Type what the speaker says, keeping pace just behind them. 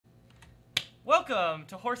Welcome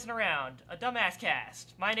to Horsin Around, a dumbass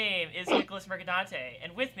cast. My name is Nicholas Mercadante,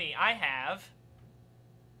 and with me I have...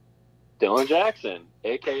 Dylan Jackson,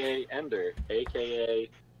 aka Ender, aka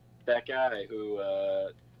that guy who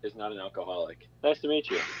is not an alcoholic. Nice to meet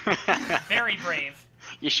you. Very brave.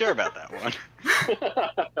 You sure about that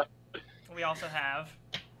one? We also have...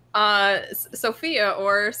 Sophia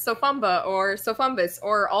or Sofumba or Sofumbus,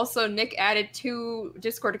 or also Nick added 2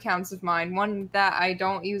 Discord accounts of mine, one that I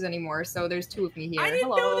don't use anymore, so there's 2 of me here. I didn't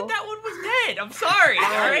Hello. know that one was dead. I'm sorry,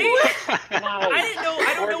 alright?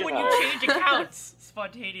 I don't know when you change accounts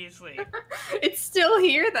spontaneously. It's still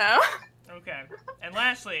here though. Okay. And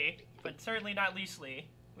lastly, but certainly not leastly,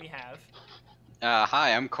 we have...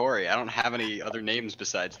 Hi, I'm Corey. I don't have any other names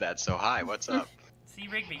besides that, so hi, what's up? C.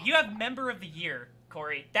 Rigby. You have Member of the Year,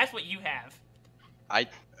 Corey. That's what you have. I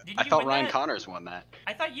thought Ryan Connors won that.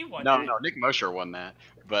 I thought you won No, that. no, Nick Mosher won that.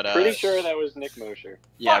 But Pretty sure that was Nick Mosher.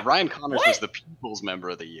 yeah, Fuck. Ryan Connors What? was the People's Member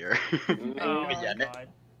of the Year. Oh, Yeah, God.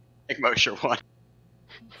 Nick Mosher won.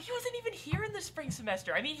 He wasn't even here in the spring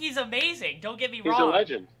semester. I mean, he's amazing. Don't get me He's wrong. a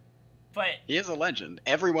legend. But He is a legend.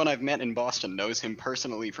 Everyone I've met in Boston knows him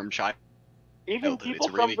personally from childhood. Even It's people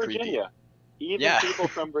really from creepy. Virginia. Even Yeah. people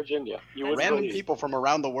from Virginia. You would Random believe. people from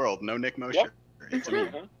around the world know Nick Mosher. Yep. It's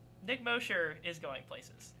amazing. Uh-huh. Nick Mosher is going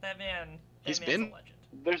places. That man. He's Man's been- a legend.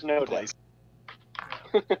 There's no doubt. Place.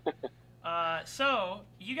 So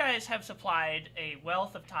you guys have supplied a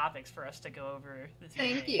wealth of topics for us to go over this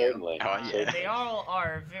Thank evening. you. Certainly. Oh, yeah. They all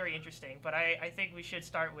are very interesting, but I think we should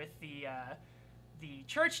start with the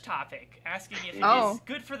church topic, asking if it is Oh.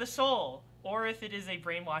 good for the soul or if it is a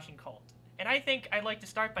brainwashing cult. And I think I'd like to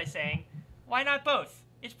start by saying, why not both?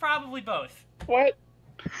 It's probably both. What?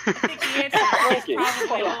 I think the answer is Frankie,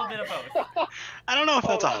 probably a hold little bit of both. I don't know if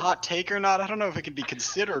that's a Hold on. hot take or not. I don't know if it can be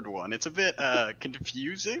considered one. It's a bit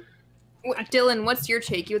confusing. Dylan, what's your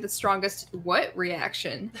take? You have the strongest what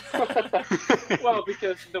reaction? Well,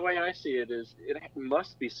 because the way I see it is, it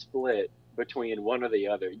must be split between one or the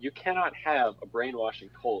other. You cannot have a brainwashing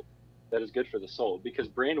cult that is good for the soul, because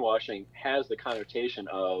brainwashing has the connotation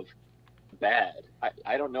of bad.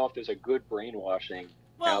 I don't know if there's a good brainwashing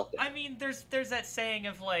Well, out there. I mean, there's that saying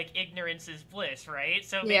of like ignorance is bliss, right?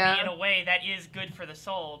 So maybe Yeah. in a way that is good for the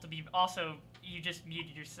soul to be also. You just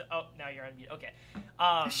muted yourself. Oh, now you're on mute. Okay.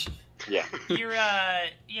 Yeah. You're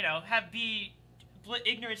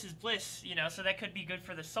ignorance is bliss, so that could be good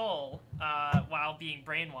for the soul while being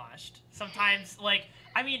brainwashed. Sometimes,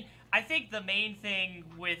 I think the main thing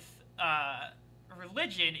with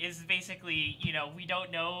religion is basically, we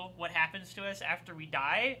don't know what happens to us after we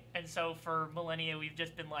die, and so for millennia we've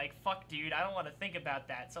just been like, fuck dude, I don't want to think about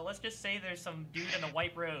that, so let's just say there's some dude in a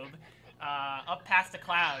white robe up past the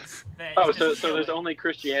clouds that Oh, is so just there's chilling. only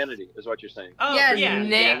Christianity, is what you're saying? Oh, Yeah, yeah,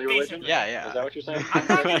 Nick. yeah, Only religion? basically. Yeah, Is that what you're saying? I'm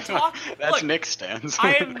not going to talk. That's Look, Nick's stance.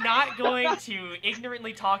 I am not going to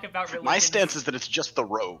ignorantly talk about religion. My stance is that it's just the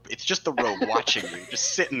robe. It's just the robe watching you,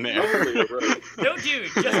 just sitting there. Only a robe. No dude,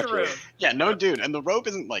 just a robe. Yeah, no dude, and the robe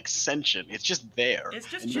isn't like sentient. It's just there. It's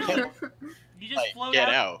just And you chill. can't, You just like, float get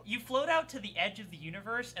out. out. You float out to the edge of the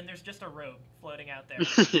universe, and there's just a robe floating out there.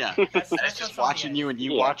 yeah, That's it's what's just on the watching edge. you, and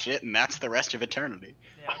you Yeah. watch it, and that's the rest of eternity.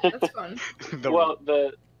 Yeah. That's fun. The Well,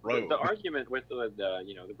 the robe. the argument with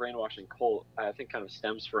the brainwashing cult, I think, kind of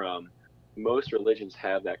stems from most religions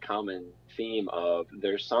have that common theme of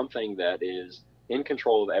there's something that is in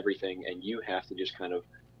control of everything, and you have to just kind of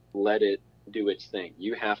let it do its thing.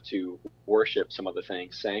 You have to worship some other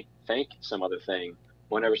thing, thank some other thing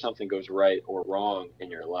whenever something goes right or wrong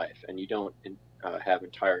in your life, and you don't have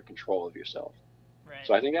entire control of yourself. Right.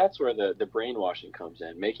 So I think that's where the brainwashing comes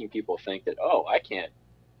in, making people think that, oh, I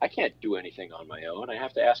can't do anything on my own. I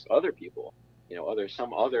have to ask other people,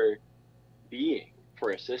 some other being for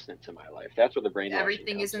assistance in my life. That's where the brainwashing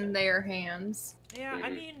Everything comes is in their hands. Yeah, I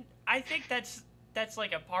Mhm. mean, I think that's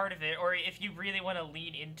like a part of it. Or if you really want to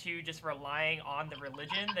lean into just relying on the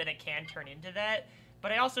religion, then it can turn into that.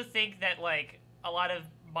 But I also think that like a lot of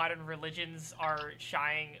modern religions are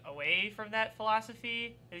shying away from that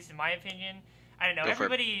philosophy, at least in my opinion. I don't know. Go for it.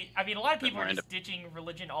 Everybody, I mean, a lot of Bit people more are into- just ditching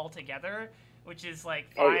religion altogether, which is like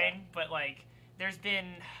Oh, fine. yeah. But like, there's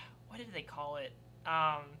been, what did they call it?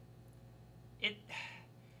 It.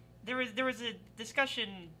 There was a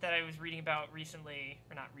discussion that I was reading about recently,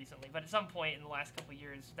 or not recently, but at some point in the last couple of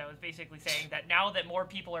years, that was basically saying that now that more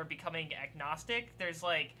people are becoming agnostic, there's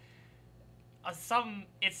like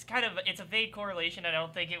it's a vague correlation. I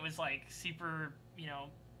don't think it was like super,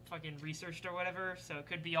 fucking researched or whatever, so it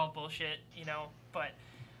could be all bullshit, but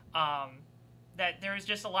that there is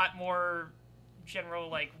just a lot more general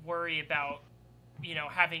like worry about,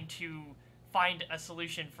 having to find a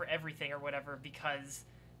solution for everything or whatever, because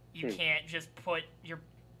you can't just put your,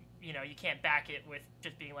 you can't back it with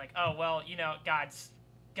just being like, oh well,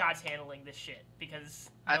 God's handling this shit, because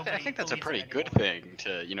I think that's a pretty good thing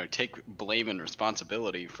to, take blame and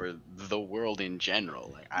responsibility for the world in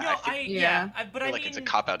general. Like, but I feel like it's a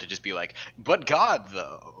cop-out to just be like, but God,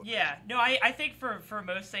 though. Yeah, no, I think for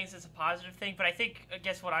most things it's a positive thing, but I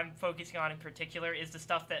guess what I'm focusing on in particular is the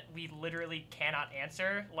stuff that we literally cannot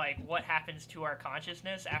answer, like what happens to our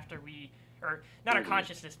consciousness after or not our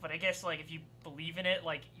consciousness, but I guess, like, if you believe in it,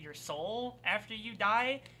 like your soul after you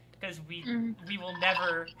die. Because we will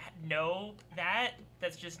never know that.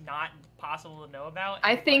 That's just not possible to know about.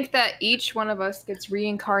 I think that each one of us gets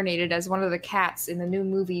reincarnated as one of the cats in the new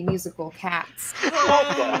movie musical Cats.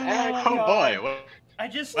 What the heck? Oh boy. I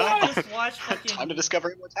just watched fucking... Time to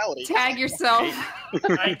discover immortality. Tag yourself.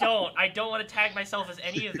 I don't want to tag myself as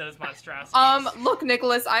any of those monstrosities. Look,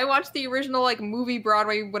 Nicholas, I watched the original, like, movie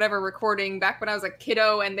Broadway whatever recording back when I was a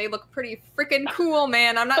kiddo, and they look pretty freaking cool,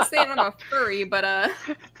 man. I'm not saying I'm a furry, but,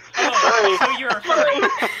 Oh, so you're a furry.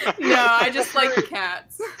 No, I just like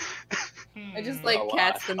cats. I just like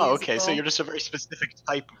Cats the musical. Oh, okay, so you're just a very specific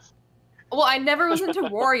type of... Well, I never was into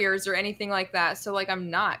warriors or anything like that, so, like, I'm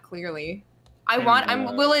not, clearly. I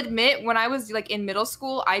will admit, when I was, like, in middle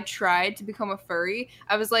school, I tried to become a furry.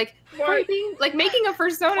 I was like, making a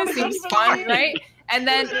persona seems fun, right? And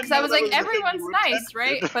then, because I was like, everyone's nice,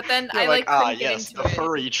 right? But then I, like, couldn't get into the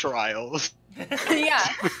furry trials. Yeah,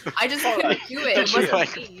 I just couldn't do it. It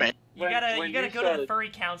wasn't me. You gotta go to the furry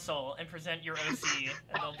council and present your OC,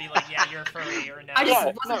 and they'll be like, yeah, you're a furry, or no. I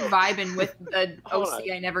just wasn't vibing with the OC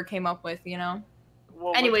I never came up with,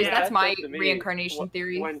 Well, anyways, that's my reincarnation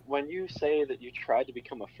theory. When you say that you tried to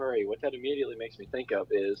become a furry, what that immediately makes me think of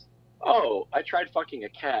is, oh, I tried fucking a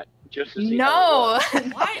cat just to see No!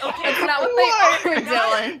 Why? Okay. That's not what they are,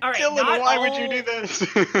 Dylan. All right, Dylan, why would you do this?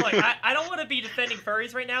 Look, I don't want to be defending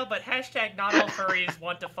furries right now, but hashtag not all furries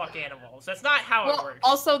want to fuck animals. That's not how it works.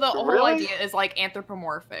 Also, the whole idea is, like,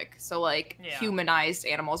 anthropomorphic. So, like, humanized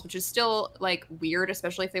animals, which is still, like, weird,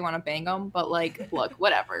 especially if they want to bang them. But, like, look,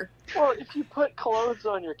 whatever. Well, if you put clothes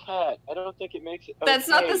on your cat, I don't think it makes it okay. That's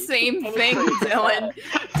not the same thing, Dylan.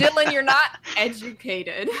 Dylan, you're not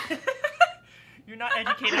educated. You're not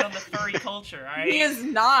educated on the furry culture, alright? He is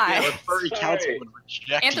not. Yeah, the furry council would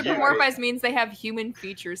reject Anthropomorphized means they have human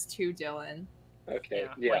features too, Dylan. Okay,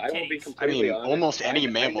 like I will be completely honest. Almost any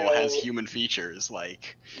mammal has human features,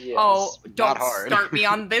 like... Yes. Oh, don't start me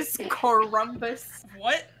on this, Corumbus.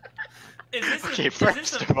 What? Is this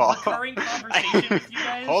first a of all, recurring conversation with you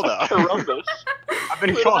guys? Hold on. Corumbus. I've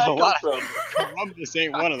been called a lot. Columbus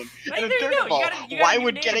ain't one of them. Hey, and third of all, why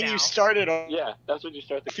would getting you started on that's when you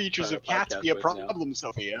start the features of cats be a problem,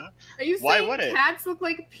 Sophia? Are you why saying would it? Cats look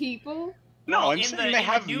like people? No, I'm saying they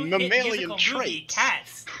have mammalian traits.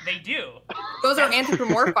 Cats, they do. Those are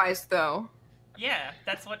anthropomorphized, though. Yeah,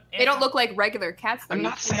 that's what... They don't look like regular cats. I'm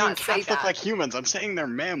not saying cats look like humans. I'm saying they're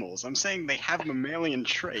mammals. I'm saying they have mammalian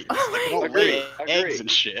traits. Like, they don't lay eggs and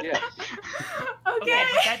shit. Yeah. Okay,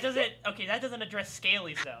 but that doesn't address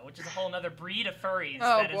scalies, though, which is a whole other breed of furries.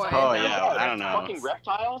 Oh, that boy. Is I don't know. Fucking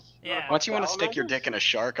reptiles? Yeah. Once you want to stick your dick in a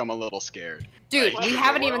shark, I'm a little scared. Dude, we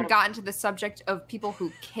haven't even gotten to the subject of people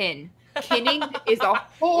who kin. Kinning is a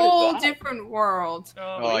whole different world.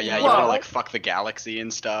 Oh yeah, you wanna like fuck the galaxy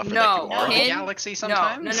and stuff? No, like, you are the galaxy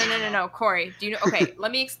sometimes? No, Corey. Do you know? Okay,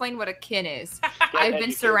 let me explain what a kin is. I've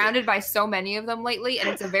been surrounded by so many of them lately, and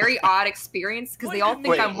it's a very odd experience because they all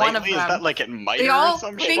think I'm one of them. Is that like at Miter they all or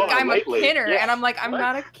some think shit? I'm a kinner, and I'm like, I'm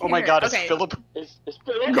not a kinner. Oh my god, okay. is Philip? Is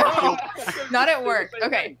Philip? No, not at work.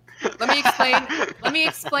 Okay, let me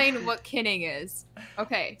explain what kinning is.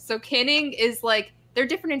 Okay, so kinning is like. They're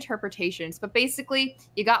different interpretations, but basically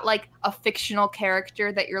you got like a fictional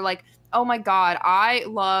character that you're like, oh my god, I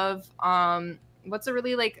love what's a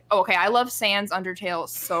really like I love Sans Undertale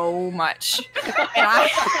so much. And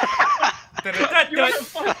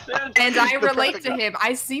I relate to him.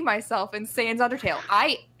 I see myself in Sans Undertale.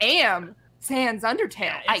 I am Sans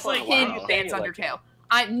Undertale. I kin Sans Undertale.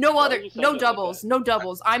 No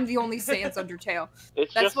doubles. I'm the only Sans Undertale.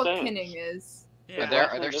 That's what kinning is. Yeah.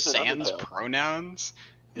 Are there sans pronouns?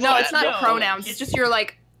 No, it's not pronouns. It's just your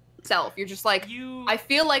like self. You're just like I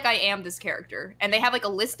feel like I am this character, and they have like a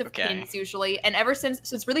list of kins usually. And ever since,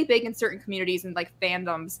 so it's really big in certain communities and like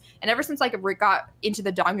fandoms. And ever since like I got into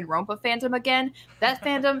the Danganronpa fandom again, that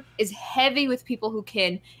fandom is heavy with people who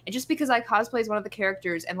kin. And just because I cosplay as one of the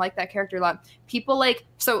characters and like that character a lot, people like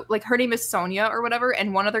her name is Sonia or whatever,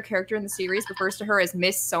 and one other character in the series refers to her as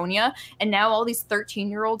Miss Sonia. And now all these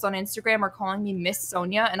 13-year-olds on Instagram are calling me Miss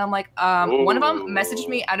Sonia, and I'm like, one of them messaged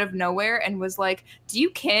me out of nowhere and was like, "Do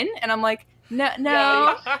you kin?" And I'm like, no.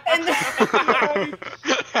 And then,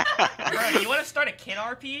 You want to start a kin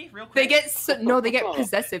RP real quick? They get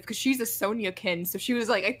possessive because she's a Sonya kin. So she was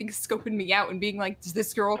like, I think scoping me out and being like, "Is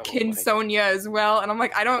this girl kin Sonya as well?" And I'm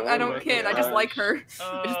like, I don't kin. I just like her.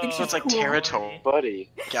 I just think she's it's like cool. territorial, buddy.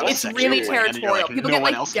 It's really territorial. Like, People no get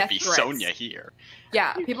one like else death could be threats. Sonya here.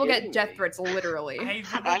 Yeah, people get death threats literally.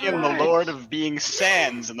 I am the lord of being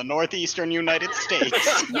Sans in the northeastern United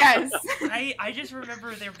States. Yes. I just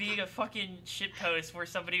remember there being a fucking shitpost where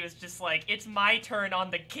somebody was just like, "It's my turn on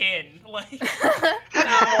the kin." Like,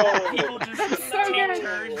 people just take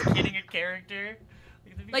turns kidding a character.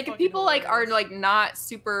 Like if people like are like not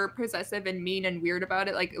super possessive and mean and weird about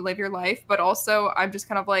it, like live your life, but also I'm just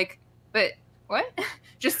kind of like, but what?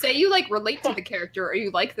 Just say you like relate to the character or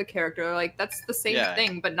you like the character, like that's the same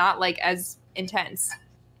thing, but not like as intense.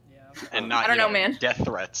 Yeah. And not I don't know, man. Death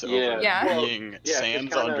threats over being Sans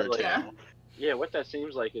Undertale. Like, yeah, what that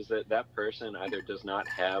seems like is that person either does not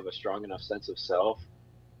have a strong enough sense of self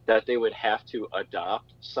that they would have to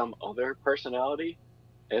adopt some other personality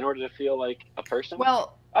in order to feel like a person.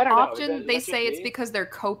 Well, I don't often know. they say it's because they're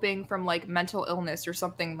coping from like mental illness or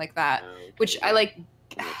something like that, which I like.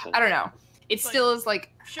 I don't know. It still is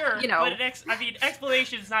like, sure, you know. But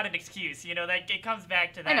explanation is not an excuse. You know, that it comes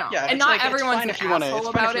back to that. I know, yeah, and not like, everyone's an asshole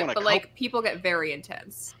about it, but like cope. people get very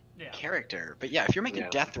intense. Character, but yeah, if you're making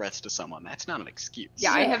death threats to someone, that's not an excuse.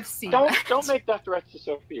 Yeah, I have seen. Don't make death threats to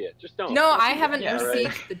Sophia. Just don't. No, I haven't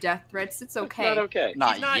received the death threats. It's okay. It's not okay.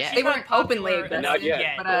 Not yet. They weren't openly aggressive. Not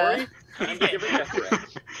yet. But death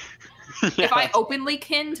threats. If I openly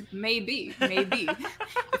kinned, maybe.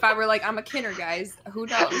 If I were like, I'm a kinner, guys, who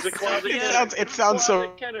knows? It sounds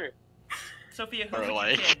so. Sophia, who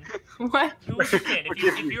would you kin? What? Who would you kin?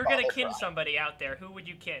 If you were gonna kin somebody out there, who would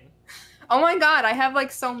you kin? Oh my god, I have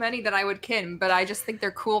like so many that I would kin, but I just think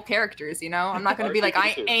they're cool characters, you know? I'm not gonna be like,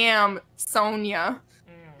 I am Sonya.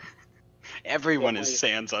 Everyone is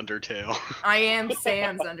Sans Undertale. I am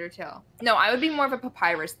Sans Undertale. No, I would be more of a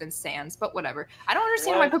Papyrus than Sans, but whatever. I don't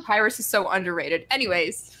understand why Papyrus is so underrated.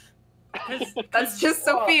 Anyways. That's just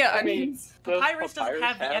Sophia. I mean, Papyrus doesn't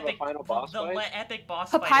have the epic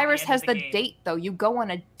boss fight. Papyrus has the date, though. You go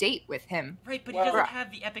on a date with him. Right, but he doesn't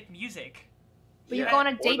have the epic music. But you go on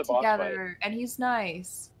a date together, and he's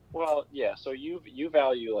nice. Well, yeah. So you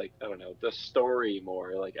value like I don't know the story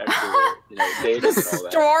more, like actual dating and all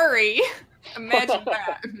that. Story. Imagine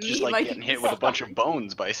that. Just like getting hit with a bunch of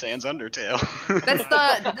bones by Sans Undertale. That's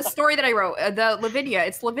the story that I wrote. The Lavinia.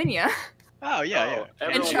 It's Lavinia. Oh yeah.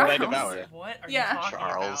 And Charles. What are you talking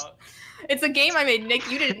about? It's a game I made,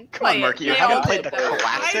 Nick. You didn't Come on, Murky. You haven't played the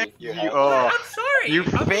classic? I'm sorry. You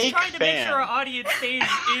I'm fake just trying to make fan. sure our audience stays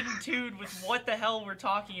in tune with what the hell we're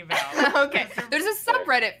talking about. Okay. There's a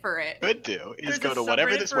subreddit for it. Could do. Is go to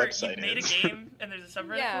whatever this website is. You made a game and there's a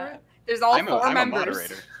subreddit for it? There's all four I'm members. a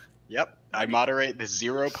moderator. Yep. I moderate the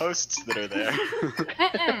 0 posts that are there.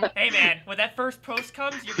 Hey man, when that first post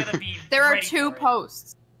comes, you're gonna be There are ready 2 for it.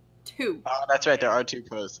 posts. 2. Oh, that's right. There are 2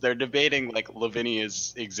 posts. They're debating like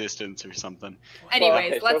Lavinia's existence or something.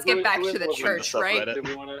 Anyways, let's get back to the church, right? Do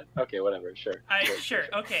we want to? Okay, whatever. Sure. Sure.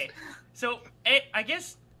 Okay. So I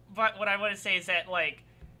guess what I want to say is that like,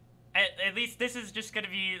 at least this is just gonna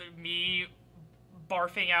be me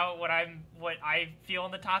barfing out what I feel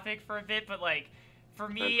on the topic for a bit, but like, for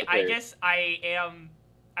me, I guess I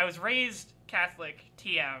was raised Catholic,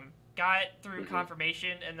 TM. Got through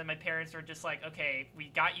confirmation, and then my parents were just like, okay, we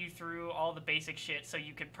got you through all the basic shit so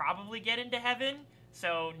you could probably get into heaven,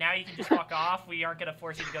 so now you can just fuck off. We aren't going to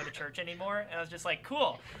force you to go to church anymore. And I was just like,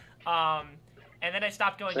 cool. And then I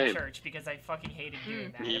stopped going to church because I fucking hated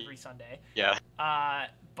doing that every Sunday. Yeah.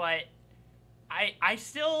 But I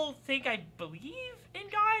still think I believe in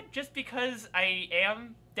God, just because I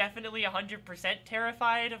am definitely 100%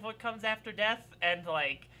 terrified of what comes after death, and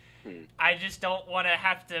like, I just don't want to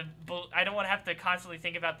have to. I don't want to have to constantly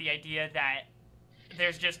think about the idea that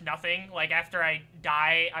there's just nothing. Like after I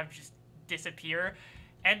die, I just disappear.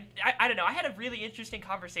 And I don't know. I had a really interesting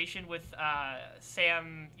conversation with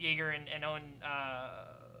Sam Yeager and Owen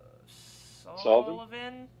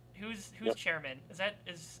Sullivan. Who's chairman?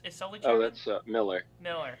 Is Sully chairman? Oh, that's Miller.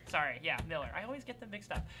 Miller. Sorry, yeah, Miller. I always get them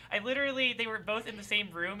mixed up. They were both in the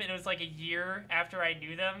same room, and it was like a year after I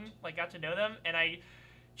knew them, like got to know them, and I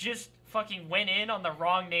just fucking went in on the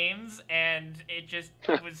wrong names, and it just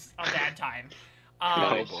was a bad time.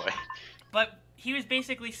 Oh boy. But he was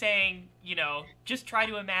basically saying, just try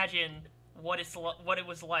to imagine what it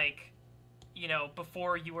was like,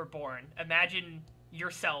 before you were born. Imagine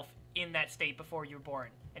yourself in that state before you were born.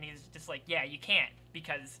 And he's just like, yeah, you can't,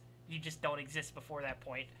 because you just don't exist before that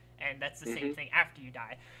point, and that's the same thing after you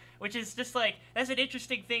die. Which is just like, that's an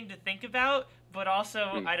interesting thing to think about, but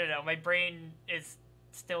also, I don't know, my brain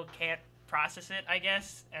still can't process it, I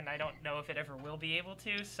guess, and I don't know if it ever will be able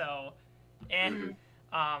to. So, and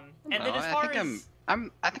then as far as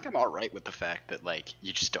I think I'm all right with the fact that like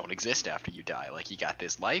you just don't exist after you die. Like you got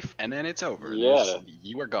this life and then it's over. Yeah.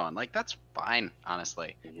 You are gone. Like that's fine,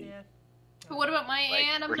 honestly. yeah. But what about my Like,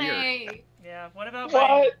 anime? we're here. Yeah. What about What?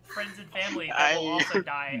 my friends and family that will also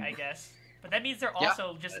die? I guess. But that means they're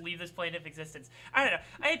also just leave this plane of existence. I don't know.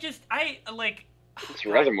 I like. It's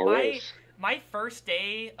rather morose. My first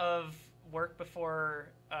day of work before,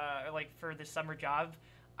 like for the summer job,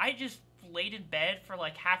 I just laid in bed for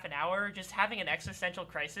like half an hour, just having an existential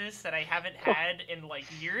crisis that I haven't had in like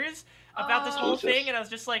years about this whole thing, and I was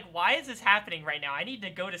just like, why is this happening right now? I need to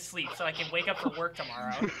go to sleep so I can wake up for work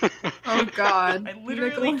tomorrow. Oh God! I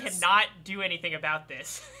literally cannot do anything about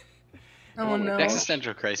this. Oh no!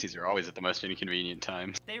 Existential crises are always at the most inconvenient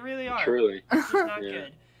times. They really are. Truly. It's just not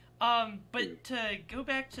good. But to go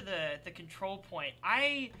back to the control point,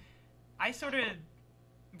 I sort of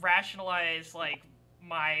rationalize like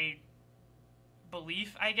my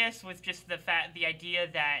belief, I guess, with just the idea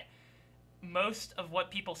that most of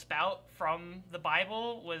what people spout from the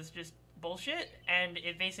Bible was just bullshit, and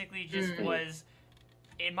it basically just was,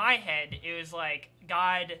 in my head, it was like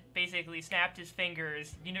God basically snapped his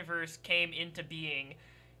fingers, universe came into being,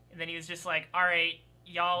 and then he was just like, alright,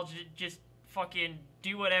 y'all just fucking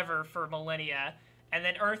do whatever for millennia, and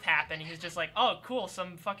then Earth happened, he was just like, oh, cool,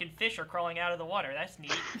 some fucking fish are crawling out of the water, that's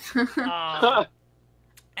neat.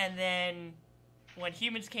 And then when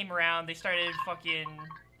humans came around, they started fucking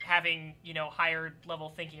having, you know, higher level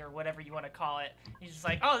thinking or whatever you want to call it. He's just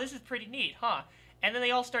like, oh, this is pretty neat, huh? And then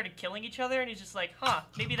they all started killing each other, and he's just like, huh,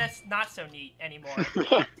 maybe that's not so neat anymore.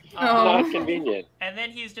 Not convenient. And then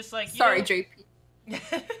he's just like, sorry, JP.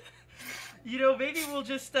 You know, maybe we'll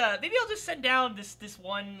just, maybe I'll just send down this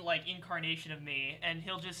one, like, incarnation of me, and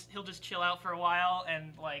he'll just chill out for a while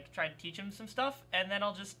and, like, try to teach him some stuff, and then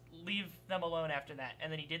I'll just leave them alone after that.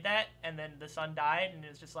 And then he did that, and then the son died, and it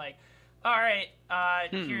was just like, alright,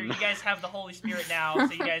 here, you guys have the Holy Spirit now,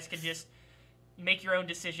 so you guys can just make your own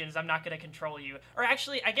decisions, I'm not gonna control you. Or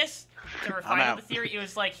actually, I guess, to refine the theory, it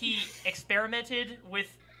was like he experimented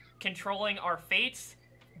with controlling our fates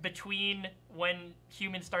between when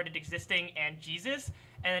humans started existing and Jesus,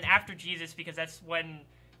 and then after Jesus, because that's when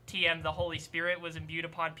TM, the Holy Spirit, was imbued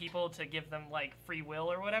upon people to give them, like, free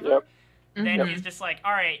will or whatever. Then he's just like,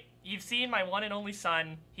 alright, you've seen my one and only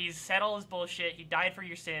son, he's said all his bullshit, he died for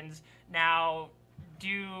your sins, now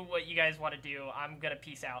do what you guys want to do, I'm gonna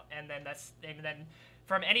peace out. And then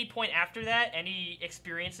from any point after that, any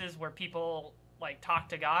experiences where people, like, talk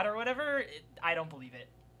to God or whatever, I don't believe it.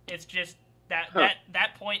 It's just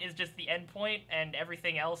that point is just the end point, and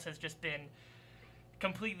everything else has just been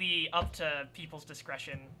completely up to people's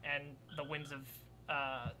discretion and the winds of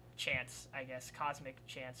chance, I guess, cosmic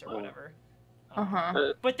chance or whatever.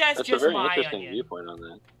 But that's just a very my interesting onion. viewpoint on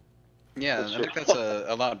that. Yeah, I think that's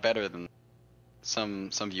a lot better than some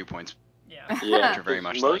viewpoints. Yeah. Which are very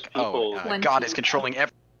much Most like, people, God is controlling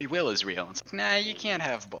every will is real. It's like, nah, you can't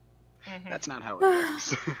have both. That's not how it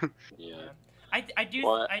works. Yeah. I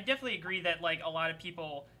definitely agree that, like, a lot of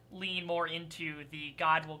people lean more into the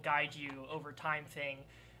God will guide you over time thing,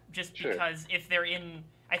 just because if they're in,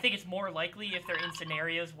 I think it's more likely if they're in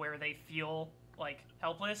scenarios where they feel like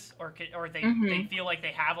helpless or they feel like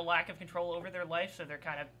they have a lack of control over their life, so they're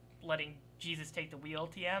kind of letting Jesus take the wheel.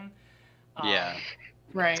 TM. Yeah.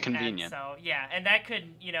 Right. It's convenient. And so yeah, and that could,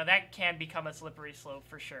 you know, that can become a slippery slope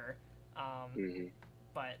for sure.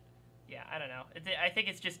 But yeah, I don't know. I think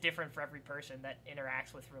it's just different for every person that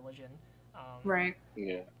interacts with religion. Right.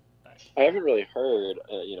 Yeah. But I haven't really heard,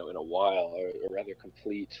 you know, in a while, a rather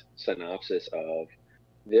complete synopsis of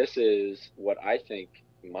this is what I think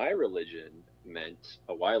my religion meant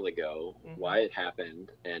a while ago, why it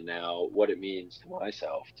happened, and now what it means to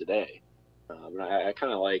myself today. And I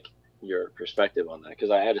kind of like your perspective on that,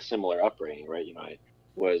 because I had a similar upbringing, right? You know, I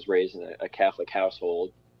was raised in a Catholic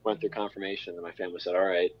household, went through confirmation, and my family said, all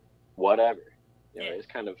right, whatever. You know, it's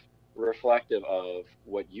kind of reflective of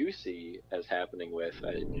what you see as happening with,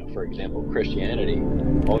 you know, for example, Christianity,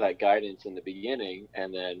 all that guidance in the beginning,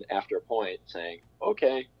 and then after a point saying,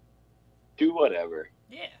 okay, do whatever.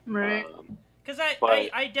 Yeah. Right. Because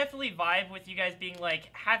I definitely vibe with you guys being like,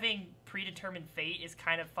 having predetermined fate is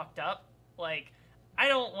kind of fucked up. Like, I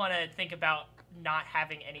don't want to think about not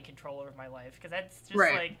having any control over my life, because that's just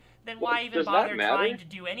like, then why even bother trying to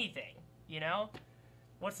do anything, you know?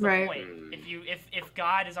 What's the point? If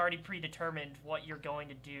God has already predetermined what you're going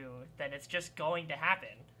to do, then it's just going to happen,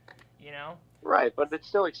 you know? Right, but it's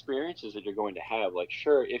still experiences that you're going to have. Like,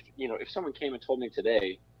 sure, if someone came and told me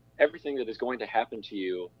today, everything that is going to happen to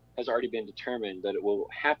you has already been determined that it will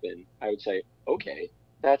happen, I would say, okay,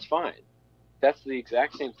 that's fine. That's the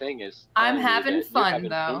exact same thing as I'm having fun,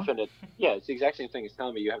 though. It's the exact same thing as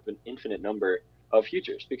telling me you have an infinite number of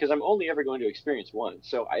futures, because I'm only ever going to experience one.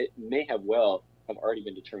 So I may have already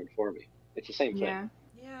been determined for me. It's the same thing.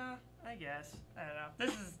 Yeah, I guess. I don't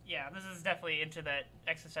know. This is definitely into that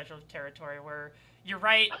existential territory where you're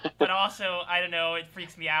right, but also, I don't know, it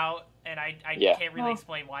freaks me out, and I can't really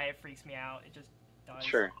explain why it freaks me out. It just does.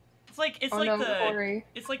 Sure. It's like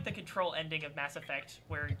the control ending of Mass Effect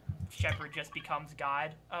where Shepard just becomes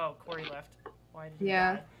God. Oh, Corey left. Why did he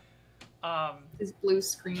die? His blue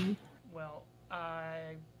screen. Well,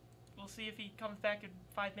 we'll see if he comes back in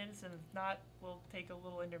 5 minutes, and if not, we'll take a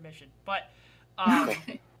little intermission. But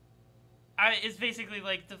it's basically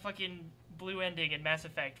like the fucking blue ending in Mass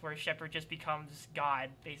Effect where Shepard just becomes God,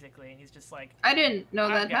 basically, and he's just like... I didn't know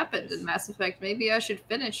that happened in Mass Effect. Maybe I should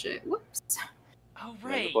finish it. Whoops. Oh,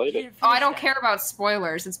 right. I don't care about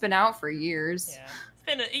spoilers. It's been out for years. Yeah.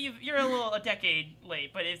 You're a decade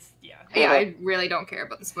late, but it's, Yeah, I really don't care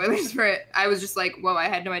about the spoilers for it. I was just like, whoa, I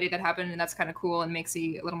had no idea that happened, and that's kind of cool and makes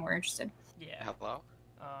you a little more interested. Yeah. Hello?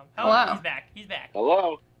 Hello. He's back.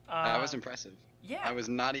 Hello. That was impressive. Yeah. I was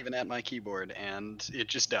not even at my keyboard, and it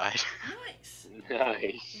just died. Nice.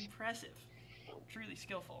 Nice. Impressive. Truly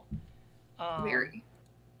skillful. Very.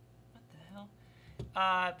 What the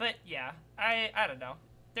hell? But yeah, I don't know.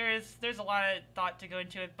 There's a lot of thought to go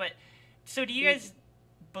into it, but so do you guys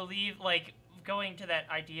believe, like, going to that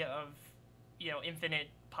idea of, infinite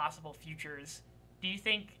possible futures, do you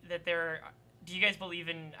think that do you guys believe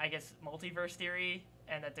in, I guess, multiverse theory,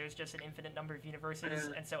 and that there's just an infinite number of universes,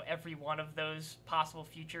 and so every one of those possible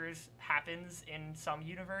futures happens in some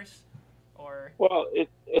universe? Or... Well, it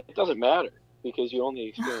doesn't matter, because you only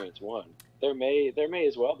experience one. There may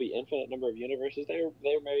as well be infinite number of universes. There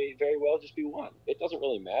may very well just be one. It doesn't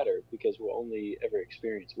really matter, because we'll only ever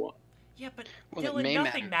experience one. Yeah, but Dylan,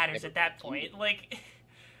 nothing matters at that point. Like,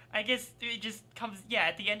 I guess it just comes... Yeah,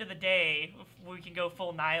 at the end of the day, we can go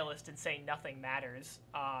full nihilist and say nothing matters.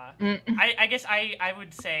 I guess I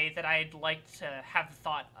would say that I'd like to have the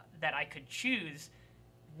thought that I could choose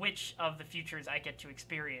which of the futures I get to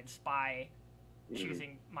experience by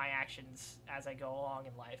choosing my actions as I go along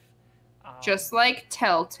in life. Just like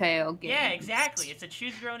Telltale games. Yeah, exactly. It's a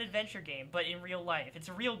choose-your-own-adventure game, but in real life. It's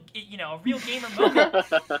a real gamer moment,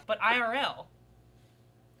 but IRL.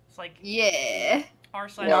 It's like... Yeah. R//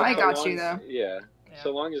 No, I got you, though. Yeah.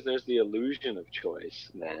 So long as there's the illusion of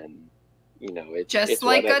choice, then, it's just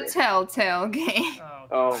like a Telltale game.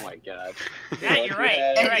 Oh my god. Yeah, you're right.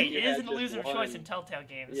 You're right. It is an illusion of choice in Telltale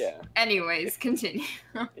games. Yeah. Anyways, continue.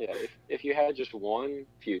 Yeah, if you had just one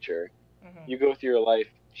future, you go through your life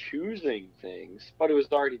choosing things, but it was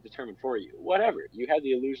already determined for you. Whatever. You had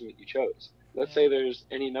the illusion that you chose. Let's say there's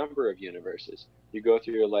any number of universes. You go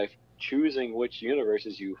through your life choosing which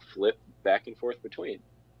universes you flip back and forth between.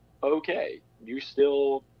 Okay, you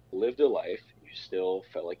still lived a life, you still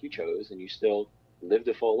felt like you chose, and you still lived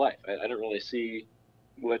a full life. I don't really see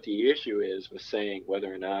what the issue is with saying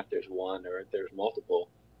whether or not there's one or if there's multiple,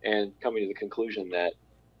 and coming to the conclusion that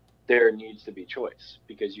there needs to be choice,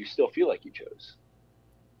 because you still feel like you chose.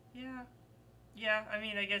 Yeah, I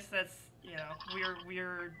mean, I guess that's,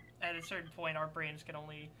 we're at a certain point, our brains can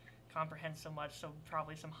only comprehend so much, so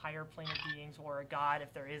probably some higher plane of beings, or a god,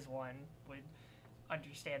 if there is one, would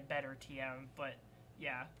understand better TM, but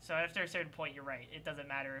yeah, so after a certain point, you're right. It doesn't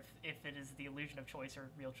matter if it is the illusion of choice or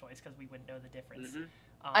real choice, because we wouldn't know the difference.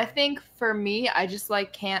 I think for me, I just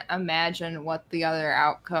can't imagine what the other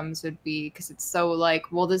outcomes would be, because it's so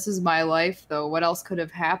well, this is my life though. What else could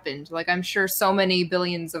have happened? I'm sure so many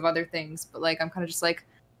billions of other things, but I'm kind of just I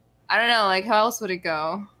don't know, how else would it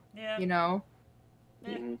go? Yeah.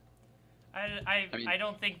 I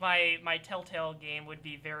don't think my Telltale game would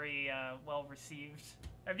be very well received.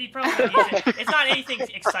 It'd be probably it's not anything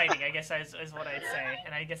exciting, I guess, is what I'd say,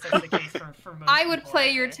 and I guess that's the case for most. I would people,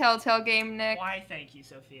 play your Telltale game, Nick. Why? Thank you,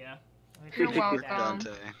 Sophia. You're welcome.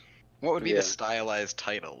 What would be the stylized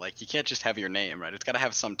title? You can't just have your name, right? It's got to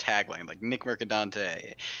have some tagline, like Nick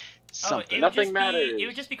Mercadante. Something. Nothing matters. It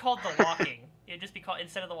would just be called The Walking. It'd just be called,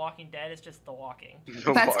 instead of The Walking Dead, it's just The Walking.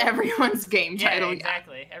 That's everyone's game title. Yeah,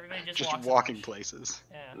 exactly. Everybody just walks walking places.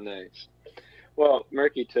 Yeah. Nice. Well,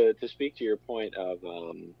 Murky, to speak to your point of,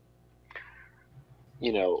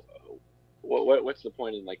 what's the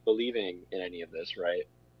point in believing in any of this, right?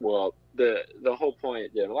 Well, the whole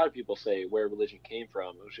point that a lot of people say where religion came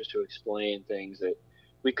from, it was just to explain things that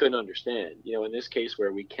we couldn't understand. In this case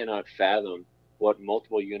where we cannot fathom what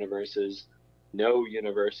multiple universes no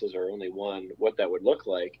universes or only one, what that would look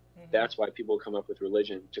like. That's why people come up with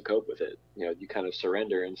religion to cope with it. You know, you kind of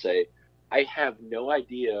surrender and say, I have no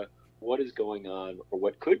idea what is going on or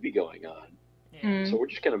what could be going on. So we're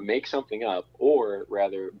just going to make something up, or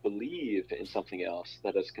rather believe in something else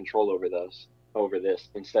that has control over this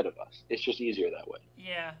instead of us. It's just easier that way.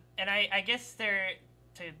 Yeah, and I guess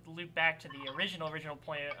to loop back to the original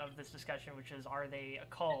point of this discussion, which is, are they a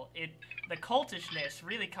cult? The cultishness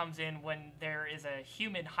really comes in when there is a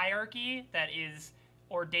human hierarchy that is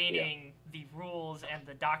ordaining the rules and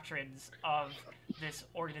the doctrines of this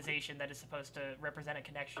organization that is supposed to represent a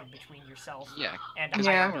connection between yourself and a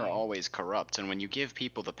hierarchy. Power always corrupts, and when you give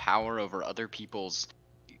people the power over other people's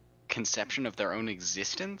conception of their own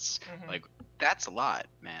existence, like, that's a lot,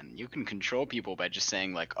 man. You can control people by just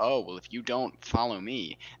saying, like, oh, well, if you don't follow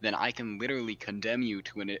me, then I can literally condemn you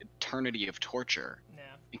to an eternity of torture. Yeah.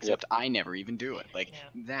 Except I never even do it. Like,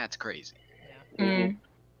 that's crazy. Yeah.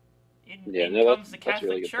 In comes the Catholic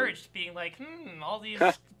really Church being like, all these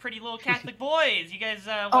pretty little Catholic boys, you guys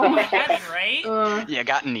want to go to heaven, right? You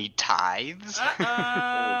got any tithes?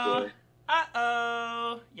 Yeah,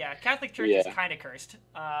 Catholic Church is kind of cursed.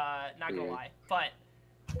 Not gonna lie, but.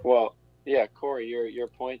 Well, yeah, Corey, your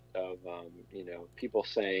point of people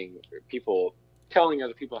telling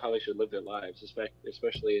other people how they should live their lives,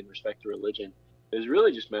 especially in respect to religion, is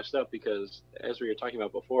really just messed up, because as we were talking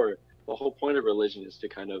about before, the whole point of religion is to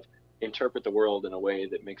kind of interpret the world in a way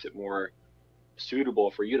that makes it more suitable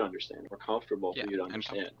for you to understand, more comfortable for you to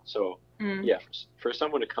understand. So, for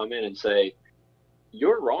someone to come in and say,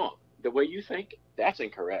 you're wrong, the way you think, that's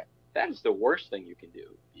incorrect, that is the worst thing you can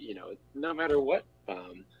do. You know, no matter what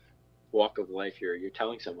walk of life you're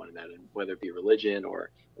telling someone that, and whether it be religion or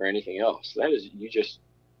anything else, that is, you just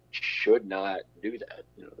should not do that.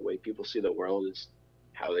 You know, the way people see the world is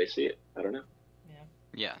how they see it. I don't know.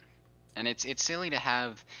 Yeah, and it's silly to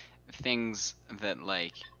have things that,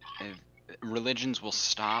 like, religions will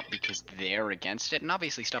stop because they're against it, and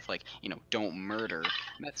obviously stuff like, don't murder,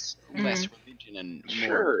 that's less religion and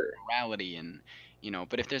more morality, and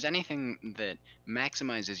but if there's anything that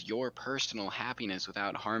maximizes your personal happiness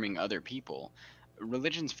without harming other people,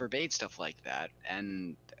 religions forbade stuff like that,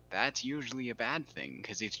 and that's usually a bad thing,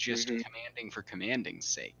 because it's just commanding for commanding's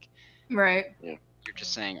sake. Right. Yeah. You're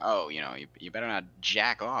just saying, oh, you better not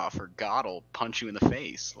jack off or God will punch you in the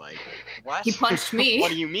face. Like, what? He punched me.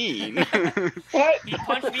 What do you mean? What? He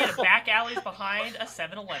punched me in the back alleys behind a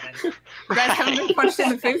 7-Eleven. You guys haven't been punched in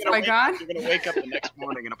the face by God? You're going to wake up the next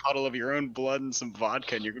morning in a puddle of your own blood and some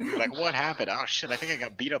vodka, and you're going to be like, what happened? Oh, shit, I think I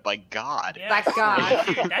got beat up by God. Yeah, by God.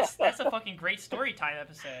 Dude, that's a fucking great story time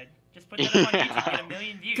episode. Just put that up on YouTube, get 1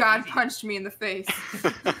 million views. God punched me in the face.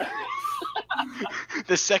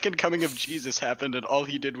 The second coming of Jesus happened, and all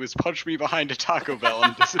he did was punch me behind a Taco Bell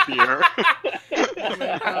and disappear.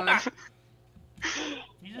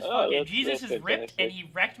 Jesus is ripped, and he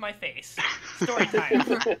wrecked my face. Story time.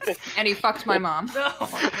 And he fucked my mom. Oh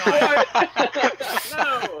my God.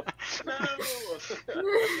 No.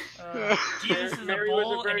 Jesus is a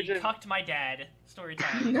bull, and he cucked my dad. Story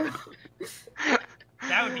time.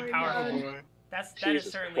 That would be powerful. That is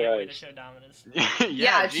certainly a way to show dominance.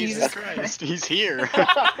 Yeah, Jesus Christ. He's here.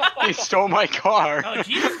 He stole my car. Oh,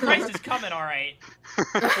 Jesus Christ is coming, all right.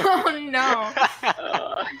 Oh, no.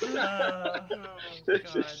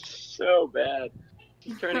 This is so bad.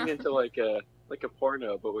 He's turning into like a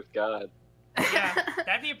porno, but with God. Yeah,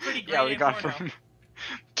 that'd be a pretty great we got porno. from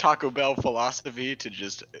Taco Bell philosophy to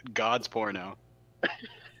just God's porno.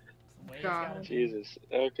 God. Jesus.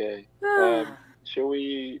 Okay. Shall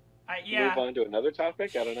we move on to another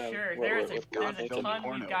topic? I don't know. Sure. There's a ton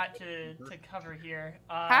we've got to cover here.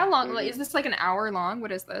 How long? Is this like an hour long?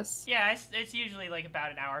 What is this? Yeah, it's usually like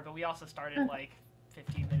about an hour, but we also started like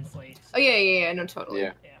 15 minutes late. So. Oh yeah, no, totally.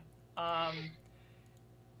 Yeah.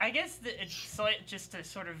 I guess just to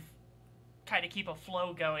sort of kind of keep a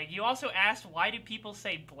flow going, you also asked, why do people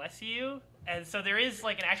say bless you? And so there is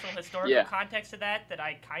like an actual historical context to that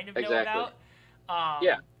I kind of know about.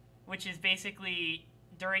 Which is basically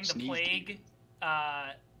during the plague,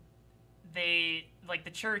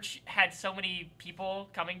 the church had so many people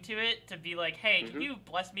coming to it to be like, hey, can you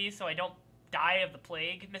bless me so I don't die of the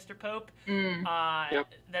plague, Mr. Pope?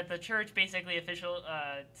 That the church basically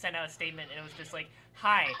sent out a statement, and it was just like,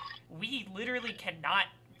 hi, we literally cannot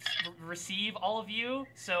receive all of you,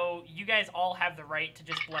 so you guys all have the right to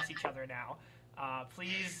just bless each other now.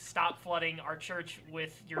 Please stop flooding our church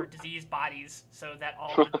with your diseased bodies so that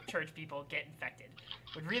all the church people get infected.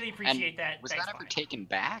 Would really appreciate that. Was that ever taken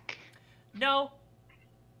back? No.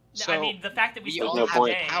 So I mean, the fact that we still all have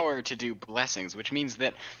today, the power to do blessings, which means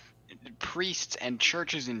that priests and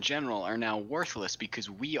churches in general are now worthless because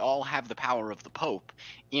we all have the power of the Pope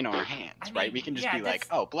in our hands, right? We can just be like,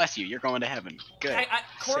 oh, bless you, you're going to heaven. Good.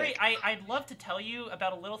 Corey, I'd love to tell you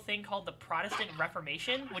about a little thing called the Protestant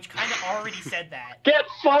Reformation, which kind of already said that. Get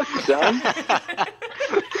fucked, son!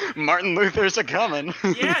 Martin Luther's a coming.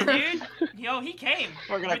 Yeah, dude. Yo, he came.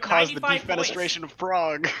 We're gonna cause the defenestration of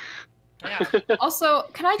Prague. Yeah. Also,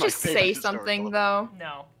 can I just say something, though?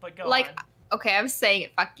 No, but go on. Okay, I'm saying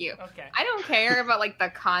it, fuck you. Okay. I don't care about, like, the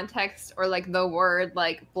context or, like, the word,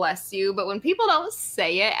 like, bless you, but when people don't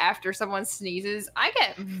say it after someone sneezes, I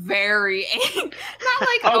get very angry. Not,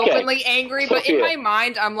 like, openly angry, but in my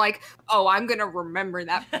mind, I'm like, oh, I'm gonna remember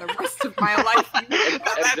that for the rest of my life.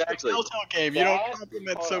 Exactly. Telltale game. You don't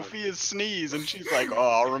compliment Sophia's sneeze, and she's like,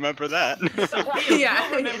 oh, I'll remember that.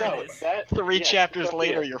 Yeah. Remember this. 3 chapters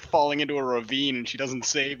later, you're falling into a ravine, and she doesn't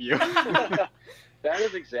save you. That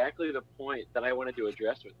is exactly the point that I wanted to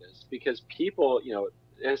address with this, because people, you know,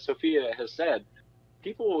 as Sophia has said,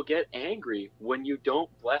 people will get angry when you don't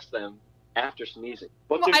bless them after sneezing.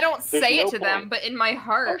 But I don't say it to them, but in my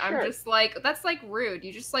heart, I'm just like, that's like rude.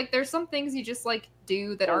 You just like, there's some things you just like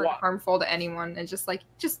do that aren't harmful to anyone, and just like,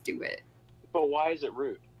 just do it. But why is it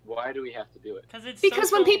rude? Why do we have to do it?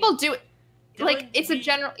 Because when people do it, like, it's a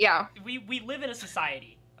general, We live in a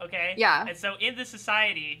society. Okay? Yeah. And so in this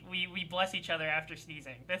society, we bless each other after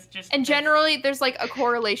sneezing. That's just... And generally, there's, like, a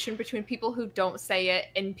correlation between people who don't say it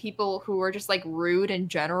and people who are just, like, rude in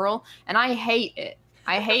general. And I hate it.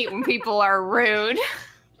 I hate when people are rude.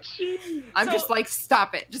 I'm just like,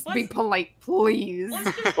 stop it. Just be polite, please.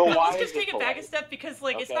 Let's just take it back a step, because,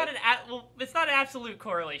 like, it's not an absolute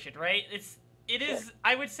correlation, right? It is.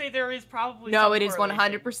 I would say there is probably. No, it is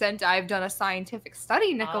 100%. I've done a scientific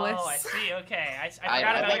study, Nicholas. Oh, I see. Okay, I forgot I'd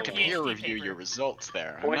about like your to PhD peer review paper. your results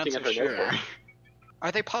there. I'm Pointing not at so her sure. notebook.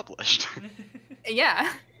 Are they published?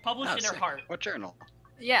 Yeah. Published in her heart. What journal?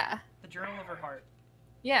 Yeah. The Journal of Her Heart.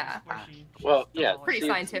 Yeah. Well, yeah. Pretty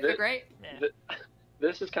scientific, right?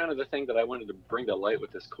 This is kind of the thing that I wanted to bring to light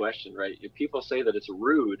with this question, right? If people say that it's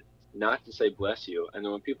rude not to say bless you, and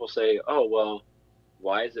then when people say, oh, well,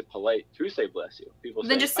 why is it polite to say bless you? People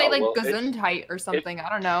then say, just say like well, Gesundheit or something. I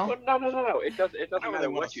don't know. No. It doesn't matter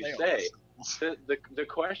what you say. The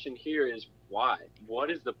question here is why? What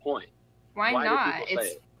is the point? Why not?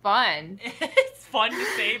 It's fun. It's fun to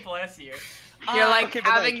say bless you. You're like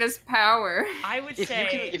having this power. I would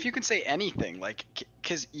say if you can say anything, like,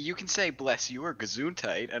 because you can say bless you or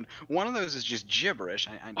Gesundheit, and one of those is just gibberish.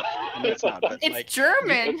 I know it's not, but it's like,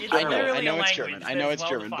 German. I know it's German. I know it's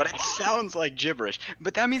German, but it sounds like gibberish.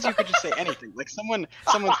 But that means you could just say anything. Like someone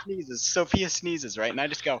sneezes, Sophia sneezes, right, and I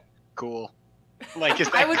just go, cool. Like, is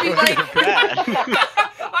that I would be like,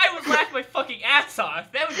 I would laugh my fucking ass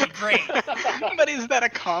off. That would be great. But is that a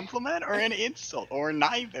compliment or an insult or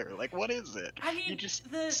neither? Like, what is it? I mean, you just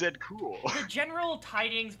said cool. The general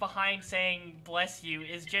tidings behind saying bless you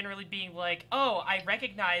is generally being like, oh, I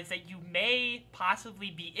recognize that you may possibly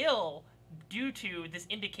be ill due to this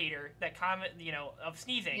indicator that of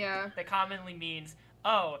sneezing. Yeah. That commonly means,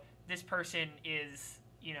 oh, this person is,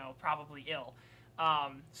 probably ill.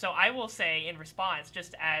 So I will say in response,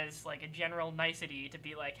 just as like a general nicety, to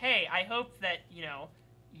be like, hey, I hope that,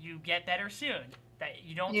 you get better soon, that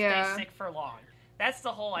you don't stay sick for long. That's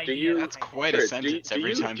the whole idea. That's quite a sentence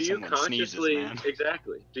every time someone sneezes, man.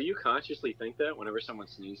 Exactly. Do you consciously think that whenever someone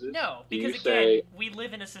sneezes? No, because again, we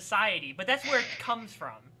live in a society, but that's where it comes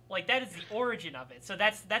from. Like, that is the origin of it. So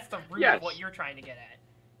that's the root of what you're trying to get at.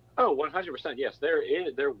 Oh, 100%. Yes,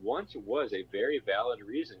 there once was a very valid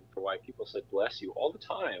reason for why people said bless you all the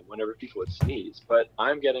time whenever people would sneeze. But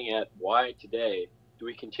I'm getting at why today do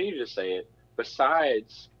we continue to say it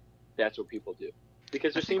besides that's what people do?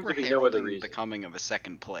 Because there seems to be no other reason. The coming of a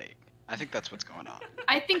second plague. I think that's what's going on.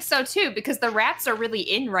 I think so too, because the rats are really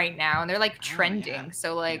in right now and they're like trending. Yeah.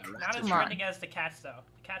 So like, not as trending as the cats though.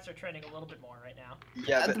 The cats are trending a little bit more right now.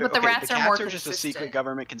 Yeah, but the rats are more consistent. The cats are just a secret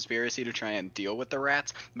government conspiracy to try and deal with the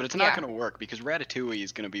rats, but it's not going to work because Ratatouille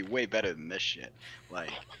is going to be way better than this shit.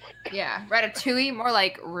 Like. Yeah, Ratatouille, more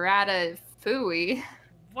like Ratatouille.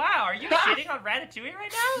 Wow, are you shitting on Ratatouille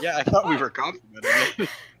right now? Yeah, I thought we were complimenting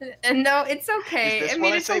it. No, it's okay. I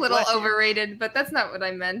mean, it's a little overrated, but that's not what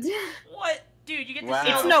I meant. What? Dude, you get to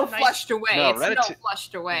see It's no flushed away. No, it's no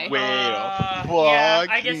flushed away. Wait yeah,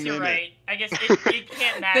 I guess you're right. I guess it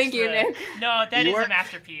can't match. Thank you, Nick. No, that is a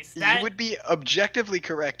masterpiece. You would be objectively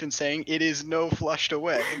correct in saying it is no flushed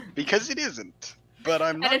away, because it isn't. But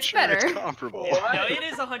I'm not sure it's comparable. No, it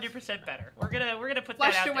is 100% better. We're gonna put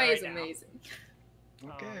flushed that out away there is right amazing.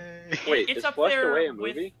 Okay. Wait, it's is up Flushed there Away a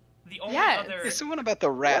movie? The only Yes. other. It's the one about the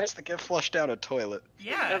rats What? that get flushed down a toilet.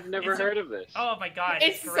 Yeah. I've never heard of this. Oh my god.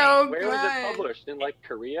 It's great. so Where was it published? In like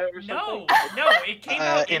Korea or No, something? no, it came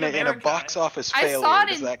out in in America. a box office I failure. saw it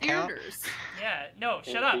Does in that count? theaters. Yeah, no, In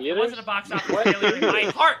shut up. It theaters? wasn't a box office What? failure in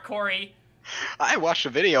my heart, Corey. I watched a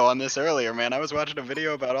video on this earlier, man. I was watching a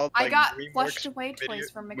video about all I like got DreamWorks flushed away video- toys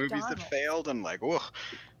from movies McDonald's. that failed, and like, whoa.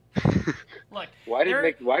 Look, Why there-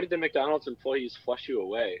 did the McDonald's employees flush you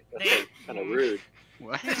away? That's They- like, kind of rude.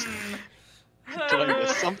 What? hmm, Did I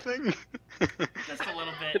miss something? just a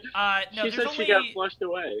little bit. No, she there's said only. she got flushed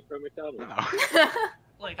away from McDonald's. No.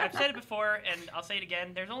 Look, I've said it before, and I'll say it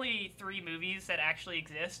again. There's only 3 movies that actually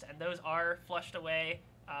exist, and those are Flushed Away,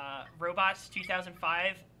 Robots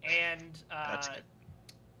 2005, and That's good.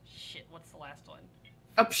 shit. What's the last one?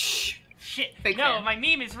 Oh, psh. Shit. Big no, fan. my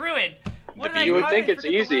meme is ruined. What The did I You would how think did I it's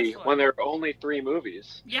forget the easy last one? when there are only 3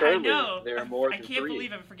 movies. Yeah, Surely I know. there are more I than can't 3.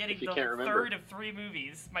 believe I'm forgetting if you the can't remember. third of 3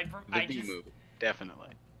 movies. The I B just movie, definitely.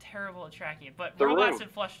 terrible at tracking it. But The Robots Room.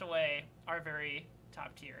 and Flushed Away are very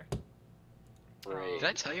top tier. Right. Did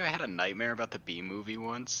I tell you I had a nightmare about the B movie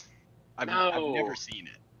once? I've No. never seen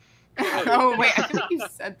it. Oh wait, I think you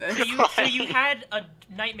said this. So you had a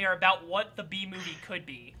nightmare about what the B movie could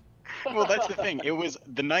be. Well, that's the thing. It was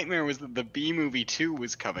the nightmare was that the B movie 2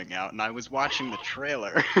 was coming out, and I was watching the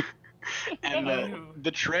trailer. And Ooh. the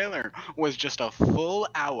trailer was just a full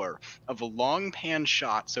hour of long pan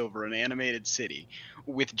shots over an animated city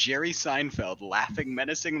with Jerry Seinfeld laughing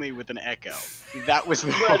menacingly with an echo. That was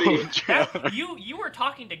the Buddy, whole trailer. You were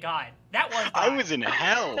talking to God. That was God. I was in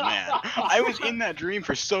hell, man. I was in that dream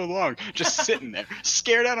for so long, just sitting there,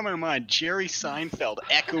 scared out of my mind. Jerry Seinfeld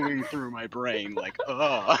echoing through my brain, like,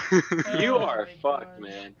 ugh. You Oh are my fucked, God.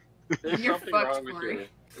 man. There's You're something fucked, wrong with Corey.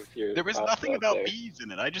 your There was thoughts nothing out about there. bees in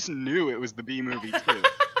it. I just knew it was the bee movie too.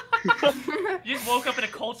 You just woke up in a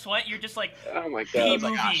cold sweat. You're just like, Oh my B I god. was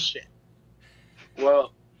like, ah, movie. shit.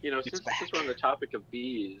 Well, you know, It's since back. we're on the topic of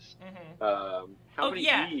bees, mhm. how Oh, many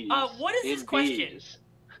yeah. bees What is in this question? bees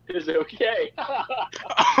is okay?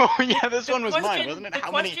 Oh yeah, this The one was mine, question- wasn't it? the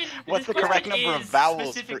How many? question- What's the this correct question number of is vowels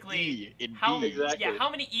for specifically E in How, bees? Exactly. Yeah, how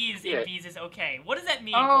many E's Yeah. in bees is okay? What does that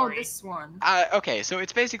mean, Oh, Corey? this one. Okay, so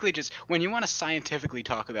it's basically just when you want to scientifically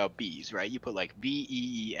talk about bees, right? You put like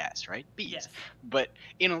B-E-E-S, right? Bees. Yes. But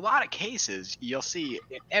in a lot of cases, you'll see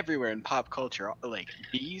everywhere in pop culture, like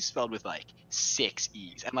bees spelled with like 6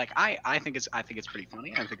 E's, and like I think it's pretty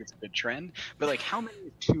funny. I think it's a good trend. But like, how many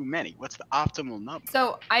is too many? What's the optimal number?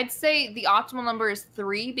 So I'd say the optimal number is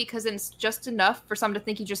 3 because it's just enough for someone to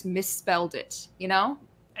think you just misspelled it. You know?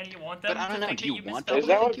 And you want them But I to don't know. think Do that you you want misspelled Is them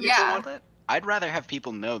that to what think you people misspelled want? it? I'd rather have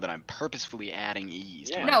people know that I'm purposefully adding E's.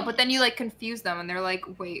 to Yeah. my No, but then bees. you like confuse them and they're like,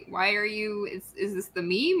 wait, why are you? Is this the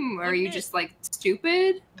meme? Or are you Wouldn't it- just like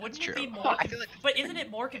stupid? Wouldn't That's it be true. more? I feel like But isn't it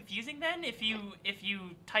more confusing then if you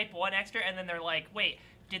type one extra and then they're like, wait,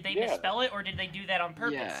 did they Yeah. misspell it or did they do that on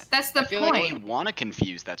purpose? Yeah. That's the I feel like if you point. want to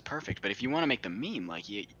confuse, that's perfect. But if you want to make the meme, like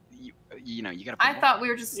you gotta. I put thought more. we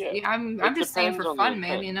were just. Yeah. Yeah, I'm It just saying depends for on the fun, man.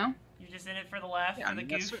 intent. You know? You're just in it for the laugh, Yeah, I for the mean,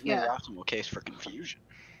 that's goof. certainly Yeah. the optimal case for confusion.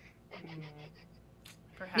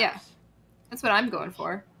 Perhaps. Yeah. That's what I'm going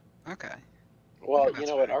for. Okay. Well, think you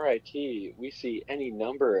that's know, at fair. RIT, we see any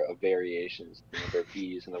number of variations in the number of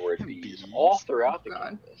bees and the word bees Bees. all throughout the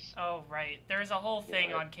God. campus. Oh right. There's a whole thing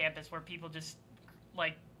Yeah. on campus where people just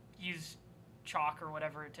like use chalk or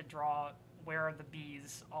whatever to draw where are the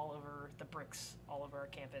bees all over the bricks all over our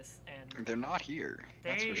campus, and They're not here.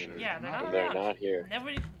 That's for They- sure. yeah, they're not They're around. not here.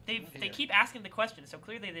 nobody they Yeah. keep asking the question, so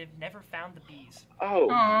clearly they've never found the bees. Oh,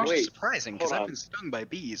 Aw. Which is wait. surprising because hold I've on. been stung by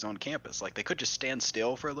bees on campus. Like they could just stand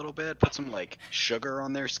still for a little bit, put some like sugar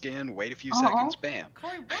on their skin, wait a few Aw. seconds, bam.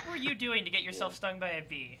 Corey, what were you doing to get yourself stung by a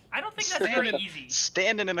bee? I don't think that's Standing- very easy.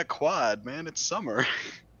 Standing in a quad, man. It's summer.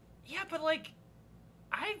 Yeah, but like,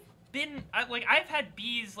 I've had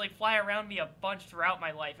bees like fly around me a bunch throughout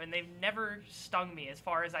my life, and they've never stung me as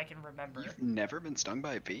far as I can remember. You've never been stung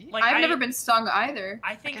by a bee? Like I've I, never been stung either.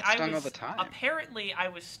 I think get I stung was all the time. apparently I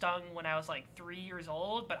was stung when I was like 3 years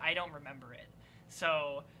old, but I don't remember it.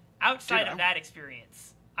 So outside Dude, of that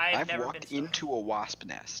experience, I've never been walked stung. into a wasp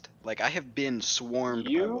nest. Like I have been swarmed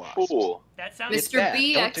by You wasps. fool. That sounds It's Mr. bad.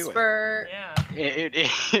 B Don't do it. expert. yeah.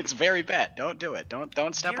 It's very bad. Don't do it. Don't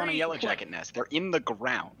step on a Jerry- yellow jacket nest. They're in the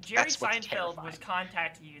ground. Jerry That's what's Seinfeld terrifying. was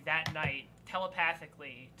contacting you that night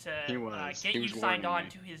telepathically to He was. get He you was signed on warning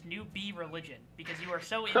me. to his new bee religion because you are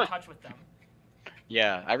so in touch with them.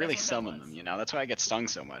 Yeah, I really what that summon was. them, you know? That's why I get stung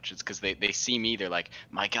so much. It's because they see me, they're like,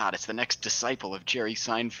 my god, it's the next disciple of Jerry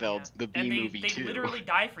Seinfeld's The Bee And Movie they 2. literally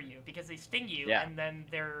die for you because they sting you, Yeah. and then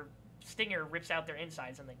their stinger rips out their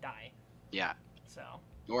insides and they die. Yeah. So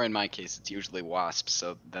Or in my case, it's usually wasps,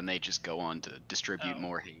 so then they just go on to distribute Oh.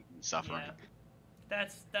 more hate suffering. Yeah.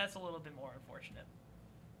 That's a little bit more unfortunate.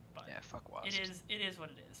 But yeah, fuck Wasp. It is what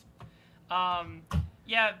it is.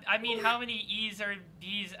 Yeah, I mean, how many E's or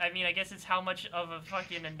B's? I mean, I guess it's how much of a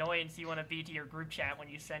fucking annoyance you want to be to your group chat when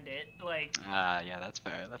you send it. Like, yeah, that's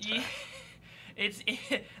fair. That's fair.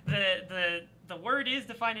 The word is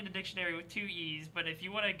defined in the dictionary with 2 E's, but if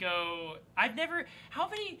you want to go, I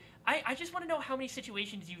just want to know how many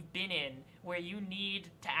situations you've been in where you need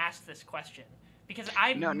to ask this question. Because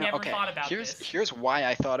I've never thought about this. Here's why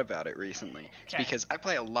I thought about it recently. It's Okay. because I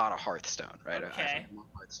play a lot of Hearthstone, right? Okay. I love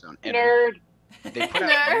Hearthstone. And Nerd. They put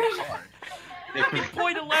out a new card.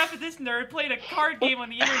 Point to laugh at this nerd playing a card game on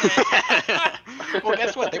the internet. Well,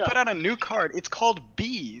 guess what? They put out a new card. It's called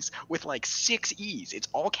Bees with like 6 E's. It's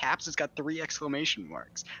all caps. It's got 3 exclamation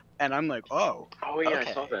marks. And I'm like, oh. Oh, yeah,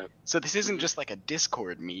 okay. I saw that. So this isn't just like a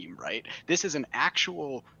Discord meme, right? This is an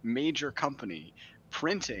actual major company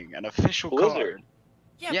printing an official Blizzard.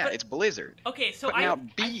 card. Yeah, It's Blizzard. Okay, so Putting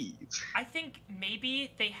out Bees. I think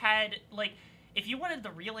maybe they had, like, if you wanted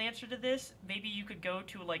the real answer to this, maybe you could go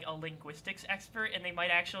to, like, a linguistics expert, and they might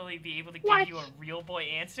actually be able to give you a real boy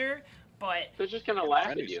answer, but... They're just gonna laugh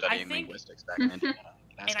at you. I think- linguistics back then.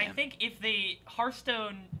 And I think if the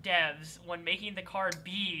Hearthstone devs, when making the card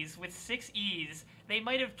Bees with 6 E's, they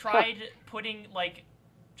might have tried putting, like,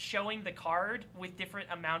 showing the card with different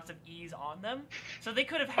amounts of E's on them. So they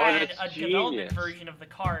could have had that's a development genius. version of the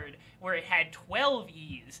card where it had 12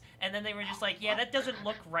 E's, and then they were just like, yeah, that doesn't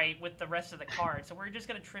look right with the rest of the card, so we're just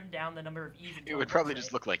going to trim down the number of E's. It would probably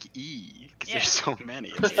just look like E, because Yeah. there's so many.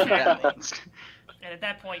 It's balanced. And at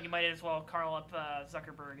that point, you might as well call up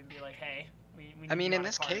Zuckerberg and be like, hey, we need I mean, you in on a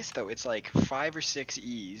this card. case, though, it's like 5 or 6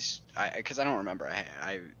 E's. Because I don't remember.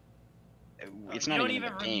 It's you not don't even in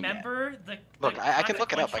even the game yet. remember the Look, I can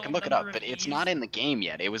look it up. I can look it up, consequential but number it's of not E's? in the game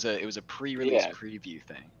yet. It was a pre-release Yeah. preview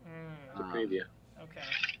thing. Mm, The preview. okay.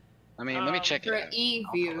 I mean, let me check For it out. E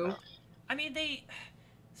I'll pull it view. up. I mean,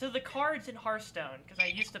 so the cards in Hearthstone, because I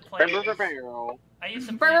used to play this, I used to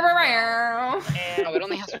play this well, and Oh, it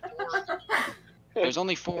only has 4. There's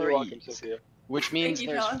only 4 You're welcome, E's, Sophia. Which means you,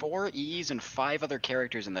 there's John. 4 E's and 5 other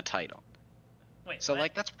characters in the title. wait, So, what?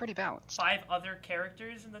 like, that's pretty balanced. 5 other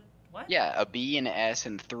characters in the what? Yeah, a B, an S,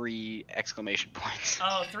 and 3 exclamation points.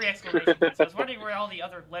 Oh, 3 exclamation points. I was wondering where all the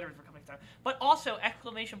other letters were coming from. But also,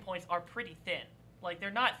 exclamation points are pretty thin. Like,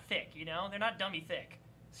 they're not thick, you know? They're not dummy thick.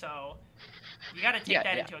 So, you gotta take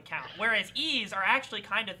that into account. Whereas E's are actually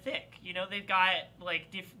kind of thick. You know, they've got, like,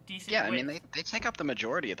 decent Yeah, I width. mean, they take up the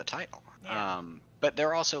majority of the title. Yeah. But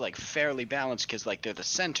they're also, like, fairly balanced because, like, they're the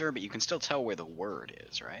center, but you can still tell where the word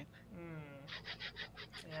is, right?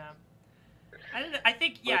 Yeah. I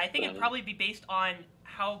think it'd probably be based on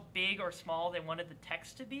how big or small they wanted the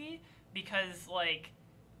text to be, because like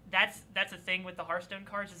that's the thing with the Hearthstone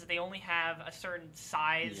cards is that they only have a certain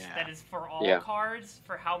size that is for all cards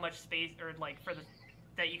for how much space or like for the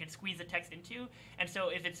that you can squeeze the text into, and so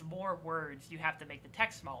if it's more words, you have to make the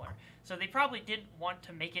text smaller. So they probably didn't want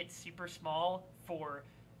to make it super small for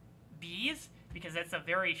Bees because that's a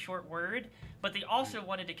very short word, but they also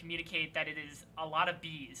wanted to communicate that it is a lot of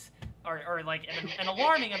bees. Or like an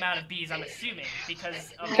alarming amount of bees, I'm assuming,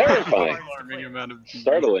 because of Terrifying.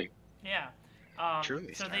 Startling. Yeah.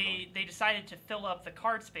 Truly so startling. they decided to fill up the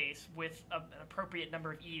card space with an appropriate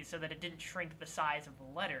number of E's so that it didn't shrink the size of the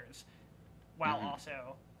letters, while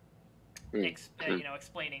also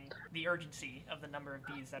explaining the urgency of the number of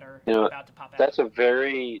bees that are about to pop out. That's a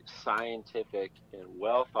very scientific and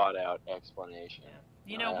well thought out explanation. Yeah.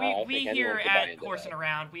 You know, I we think here anyone could buy at into Horsin that.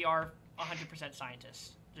 Around, we are 100%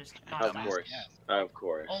 scientists. Just not Of science. course, of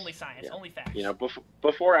course. Only science, only facts. You know,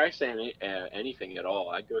 before I say anything at all,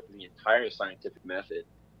 I go through the entire scientific method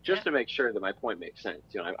just to make sure that my point makes sense.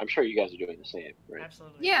 You know, I'm sure you guys are doing the same, right?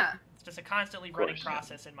 Absolutely. Yeah. It's just a constantly running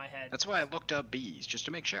process in my head. That's why I looked up bees, just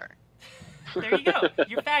to make sure. There you go.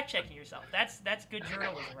 You're fact checking yourself. That's good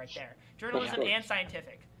journalism right there. Journalism and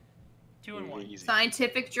scientific. 2 in 1. Easy.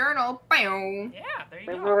 Scientific journal. Bow. Yeah, there you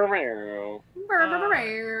go.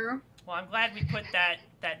 Bow. Well, I'm glad we put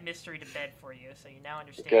that mystery to bed for you, so you now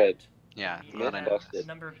understand. Good. Yeah, the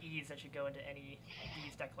number of E's that should go into any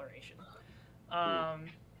E's declaration.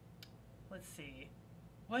 Let's see.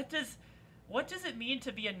 What does it mean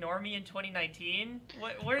to be a normie in 2019?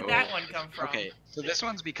 Where did that one come from? Okay, so this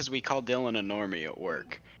one's because we call Dylan a normie at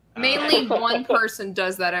work. Mainly one person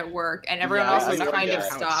does that at work, and everyone else has kind of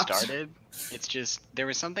stopped. It started. It's just there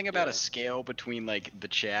was something about a scale between like the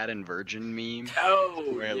Chad and Virgin meme.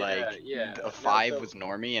 Oh, where a 5 was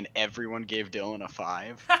normie and everyone gave Dylan a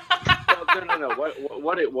 5. No.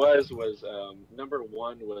 What it was number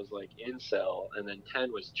 1 was like incel, and then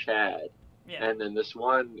 10 was Chad, Yeah. And then this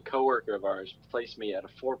one coworker of ours placed me at a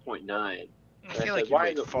 4.9. I feel like you why rate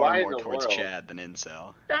in the- far why in more the towards world? Chad than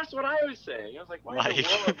incel. That's what I was saying. I was like, why in the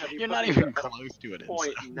world have you you're put not me even at close to it.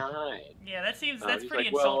 0.9? Yeah, that's he's pretty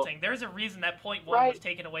like, well, insulting. There's a reason that point 1 was right.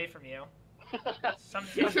 taken away from you. That's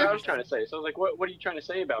what I was trying to say. So I was like, what are you trying to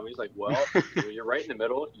say about me? He's like, well, you're right in the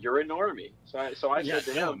middle. You're a normie. So I said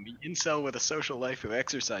to him, the incel with a social life who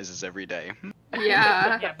exercises every day.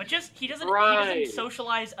 Yeah. Yeah, but just he doesn't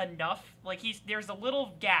socialize enough. Like there's a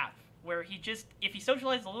little gap where if he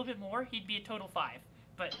socialized a little bit more, he'd be a total 5.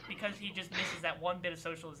 But because he just misses that one bit of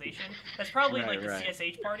socialization, that's probably the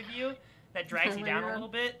CSH part of you that drags you down a little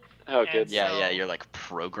bit. oh, good. Yeah, you're like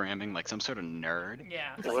programming like some sort of nerd.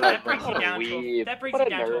 Yeah, Yeah, so that brings you down to a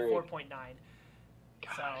 4.9.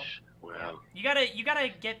 Gosh, wow. You gotta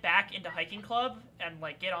get back into hiking club and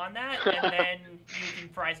like get on that, and then you can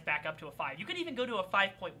rise back up to a 5. You could even go to a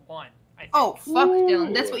 5.1. I think. Oh fuck,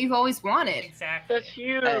 Dylan! That's what you've always wanted. Exactly. That's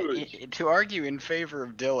huge. To argue in favor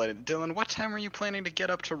of Dylan, what time are you planning to get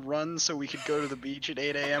up to run so we could go to the beach at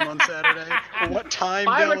 8 a.m. on Saturday? What time,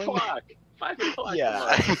 5 Dylan? o'clock. 5 o'clock.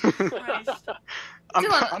 Yeah. Christ.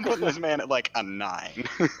 I'm putting this man at like a 9.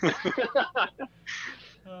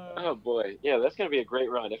 Oh boy, yeah, that's gonna be a great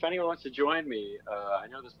run. If anyone wants to join me, I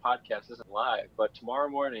know this podcast isn't live, but tomorrow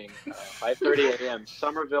morning, 5:30 a.m.,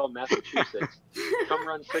 Somerville, Massachusetts. Come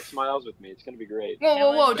run 6 miles with me. It's gonna be great.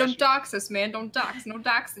 Whoa! Don't dox us, man. Don't dox. No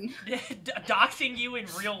doxing. Doxing you in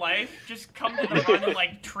real life, just come to the run and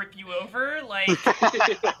like trip you over, like.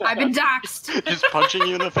 I've been doxed. Just punching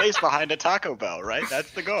you in the face behind a Taco Bell, right?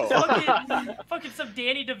 That's the goal. fucking some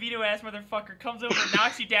Danny DeVito ass motherfucker comes over and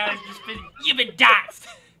knocks you down and you've been doxed.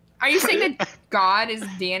 Are you saying that God is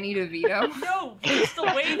Danny DeVito? No, it's the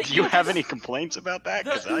way that Do you have any complaints about that?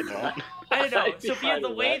 Because I don't. I don't know, I'd be Sophia, fine the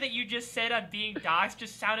with way that. that you just said I'm being doxxed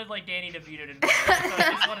just sounded like Danny DeVito to me. So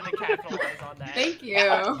I just wanted to capitalize on that. Thank you.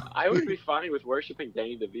 I would be fine with worshiping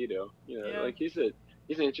Danny DeVito. You know, Yeah. like he's an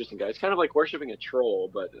interesting guy. It's kind of like worshiping a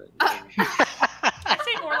troll, but. I'd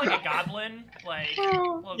say more like a goblin, like a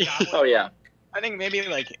little goblin. Oh yeah. I think maybe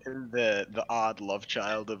like the odd love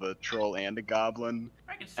child of a troll and a goblin,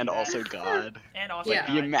 I can see and that. also God. And also Yeah.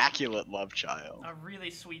 The God. immaculate love child. A really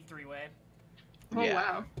sweet 3-way. Oh Yeah.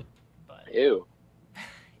 wow. But Ew.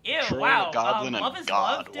 ew, Troll, wow. goblin, Love and is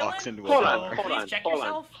God love, Dylan. walks into a Hold bar. on, hold Please on, check hold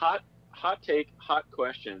yourself. on. Hot take, hot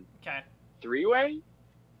question. Okay. 3-way?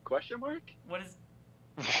 Question mark? What is?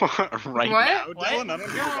 Right What? now, What? Dylan?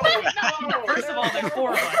 I don't know. First of all, there's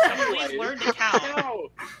 4 of us, so please learn to count. No.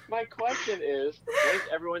 My question is, what is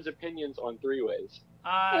everyone's opinions on 3-ways?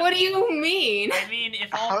 What do you mean? I mean,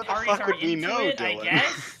 if all How the parties fuck are would we into know, it, Dylan? I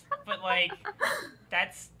guess. But like,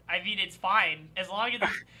 I mean, it's fine as long as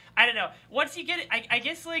I don't know. Once you get it, I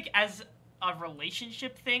guess like as a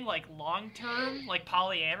relationship thing, like long term, like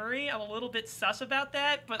polyamory, I'm a little bit sus about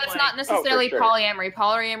that. But That's like, not necessarily sure. polyamory.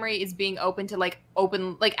 Polyamory is being open to like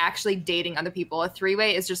actually dating other people. A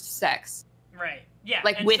 3-way is just sex. right. Yeah.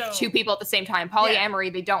 Like and with so, 2 people at the same time.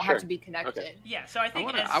 Polyamory, they don't Sure. have to be connected. Okay. Yeah. So I think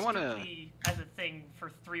I wanna- strictly as a thing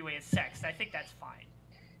for 3-way is sex. I think that's fine.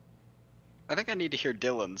 I think I need to hear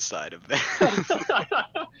Dylan's side of that.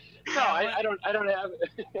 No, I don't have.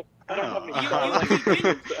 I don't have any.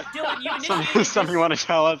 Dylan, you initiated Something you want to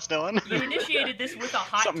tell us, Dylan? You initiated this with a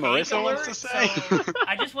hot Something take Marissa alert, wants to say? so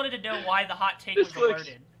I just wanted to know why the hot take was This looks-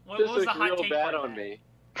 alerted. What This was the looks hot real take bad part of on that? me.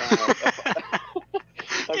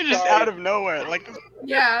 You're just out of nowhere. Like,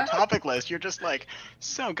 Yeah. topic list, you're just like,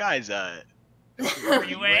 so guys,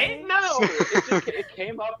 3-way? No, it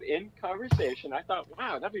came up in conversation. I thought,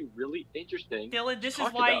 wow, that'd be really interesting. Dylan, this is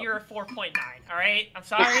Talk why about. you're a 4.9, alright? I'm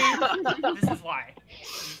sorry. This is why.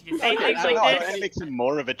 You say Okay, things so like that this. makes him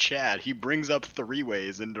more of a Chad. He brings up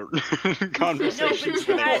 3-ways into No, conversations.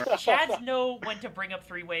 but with him. Chads know when to bring up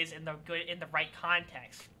 3-ways in the right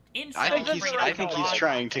context. Incels I think bring it up I in think the he's wrong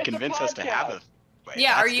trying to It's a convince us to have podcast. a. Wait,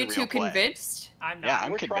 Yeah, that's are the you real two play. convinced? I'm not. Yeah,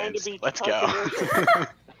 I'm We're trying to convinced. be Let's go. controversial.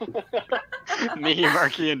 Me,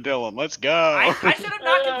 Marky, and Dylan. Let's go. I said I'm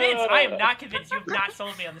not convinced. I am not convinced. You have not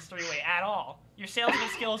sold me on this 3-way at all. Your salesman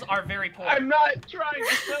skills are very poor. I'm not trying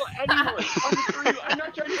to sell anyone on the 3-way. I'm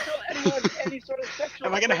not trying to sell anyone any sort of sexual.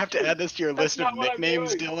 Am I gonna have to add this to your That's list of not what I'm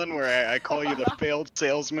nicknames, doing. Dylan, where I call you the failed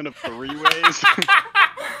salesman of 3-ways?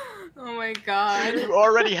 Oh my god. You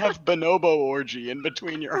already have Bonobo Orgy in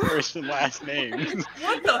between your first and last names.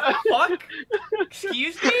 What the fuck?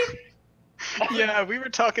 Excuse me? Yeah, we were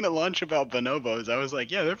talking at lunch about bonobos. I was like,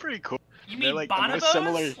 yeah, they're pretty cool. You They're mean like the most bonobos?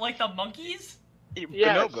 similar- Like the monkeys?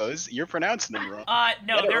 Yes. Bonobos? You're pronouncing them wrong.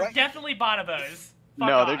 No, Get it they're right. definitely bonobos. Fuck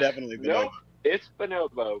No, off. they're definitely bonobos. Nope. It's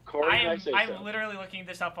bonobo. Corey, I say I'm so. literally looking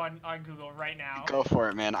this up on Google right now. Go for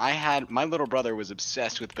it, man. My little brother was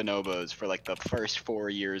obsessed with bonobos for like the first 4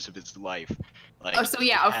 years of his life. Like, Oh, so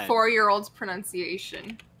yeah, a 4-year-old's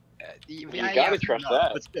pronunciation. You gotta trust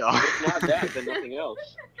that. But still. If not that, then nothing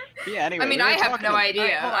else. Yeah. Anyway, I mean, I have no idea.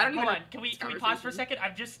 Right, hold on, I don't hold even on. Can we pause for a second?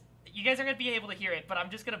 You guys aren't gonna be able to hear it, but I'm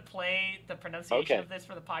just gonna play the pronunciation of this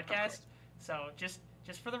for the podcast. So just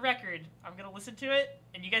for the record, I'm gonna listen to it,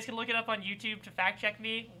 and you guys can look it up on YouTube to fact check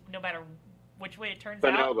me, no matter which way it turns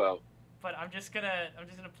out. Bonobo. But I'm just gonna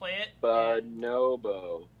play it.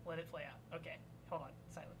 Bonobo. Let it play out. Okay, hold on.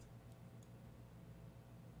 Silence.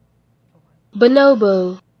 Hold on.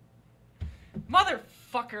 Bonobo.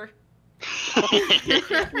 Motherfucker.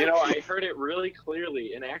 You know, I heard it really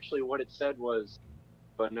clearly, and actually what it said was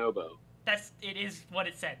bonobo. It is what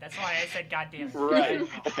it said. That's why I said goddamn. Right.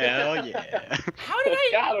 Hell yeah. How did I?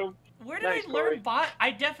 Got him. Where did Nice, I learn Corey. bot?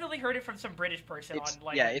 I definitely heard it from some British person on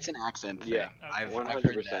like. Yeah, it's an accent thing. Yeah, I've 100%.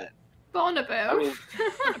 heard that. Bonobo.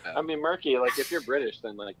 I mean, Murky, like, if you're British,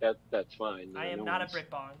 then, like, that's fine. You I know, am no not a one's- Brit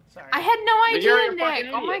bong. Sorry. I had no But you're idea, a fucking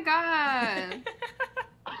Nick. Oh my idiot.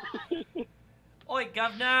 god. Oi,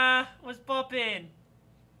 governor, what's poppin'?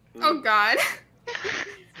 Oh god.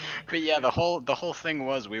 But yeah, the whole thing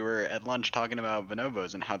was we were at lunch talking about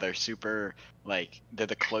bonobos and how they're super, like, they're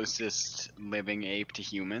the closest living ape to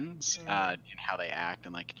humans, in how they act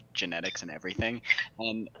and like genetics and everything.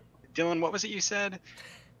 And Dylan, what was it you said?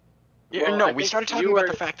 Yeah, Well, no, I we think started talking you about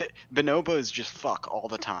were- the fact that bonobos just fuck all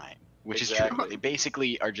the time, which is true. Exactly. They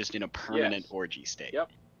basically are just in a permanent Yes. orgy state. Yep.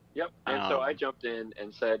 Yep. And so I jumped in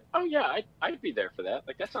and said, "Oh yeah, I'd be there for that.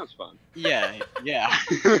 Like, that sounds fun." Yeah, yeah.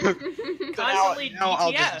 So Constantly now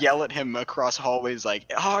I'll just DTF. yell at him across hallways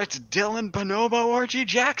like, "Oh, it's Dylan Bonobo Orgy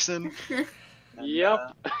Jackson." And,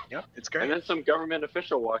 Yep. Yep, it's And great. then some government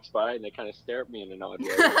official walks by and they kind of stare at me in an odd way.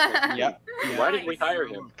 Yep. Why did we hire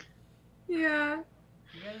him? Yeah.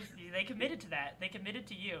 You guys, they committed to that. They committed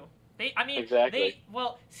to you. They Exactly.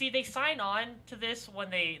 they sign on to this when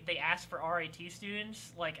they ask for RIT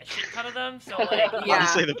students, like a shit ton of them. So like, Yeah.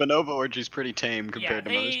 Honestly, the Bonobo Orgy's pretty tame compared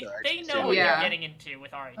to most they RIT know what Yeah. they're getting into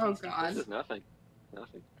with RIT Oh students. god. This is nothing.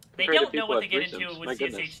 Nothing. They Compared to don't know people what at they get threesomes, into my with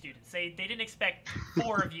goodness. CSH students. They didn't expect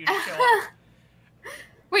 4 of you to show up.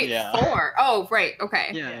 Wait, Yeah. 4? Oh, right.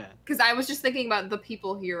 Okay. Yeah. Because I was just thinking about the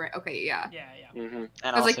people here. Okay, yeah. Yeah. Mm-hmm. And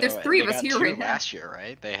I was like, also, there's 3 of they us got here 2 right now. last year,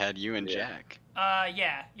 right? They had you and Yeah. Jack.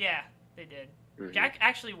 Yeah, they did. Mm-hmm. Jack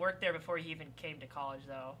actually worked there before he even came to college,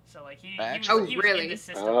 though. So like he Actually? was, he was really? in the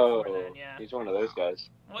system Oh, before then. Yeah. he's one of those guys.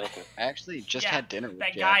 What? Okay. I actually just Yeah, had dinner with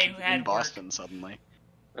that Jack guy who had in Boston suddenly.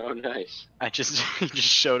 Oh, nice. I just he just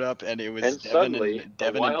showed up and it was And Devin suddenly, and a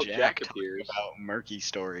Devin and wild Jack Jack talking appears. about murky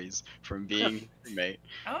stories from being roommate.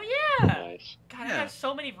 Oh yeah. Nice. God, I Yeah. have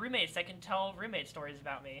so many roommates that can tell roommate stories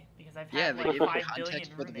about me because I've Yeah, had they like gave 5 the billion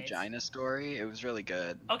context for the roommates. vagina story. It was really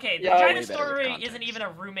good. Okay, the Yeah, vagina way better with story context. isn't even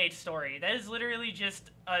a roommate story. That is literally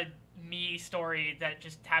just a me story that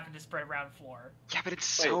just happened to spread around the floor. Yeah, but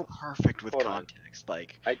it's Wait, so perfect with hold on. context.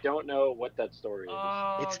 Like, I don't know what that story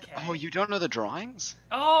is. it's Okay. oh, you don't know the drawings?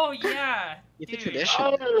 Oh yeah. It's a dude. tradition.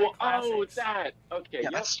 Oh, Classics. that. Okay. Yeah,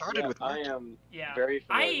 that yep, started yep, with I Murky. am Yeah. very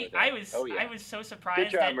familiar with that. I was so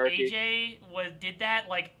surprised job, that Murky. AJ did that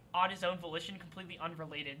like on his own volition, completely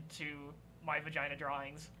unrelated to my vagina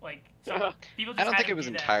drawings. Like so people just I don't had think it him was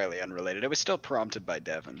do that. entirely unrelated. It was still prompted by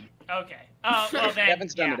Devin. Okay. Oh well then.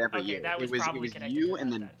 Devin's done yeah, it every okay, year. That was it probably was connected you to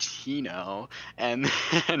and that then Tino and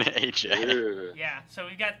then AJ. Ugh. Yeah, so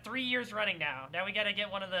we've got 3 years running now. Now we got to get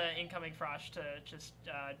one of the incoming frosh to just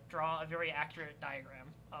draw a very accurate diagram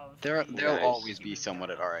of. There'll Nice. always be human someone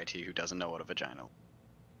at vagina. RIT who doesn't know what a vagina.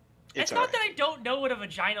 It's all not right. that I don't know what a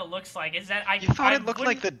vagina looks like. Is that I? You thought I it looked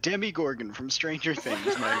like wouldn't- the Demigorgon from Stranger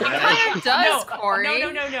Things, my It guy. kind of does, no, Corey.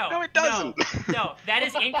 No. No, it doesn't. No, that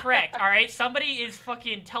is incorrect. All right, somebody is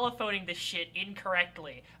fucking telephoning this shit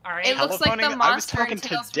incorrectly. All right. It looks like the Telephoning- I was monster talking in to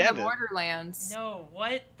Tales from the Devin. Borderlands. No,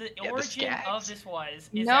 what the the origin of Skags. this was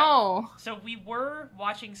is No. that, so we were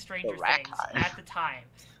watching Stranger The rat Things guy. at the time,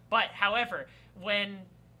 but however, when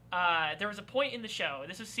there was a point in the show,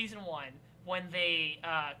 this was season 1, when they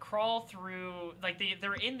crawl through, like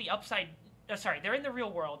they're in the upside. They're in the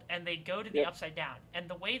real world and they go to the Yep. upside down, and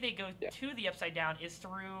the way they go Yep. to the upside down is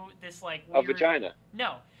through this like A weird. vagina.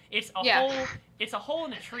 No, it's a Yeah. hole. It's a hole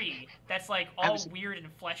in the tree that's like I all was- weird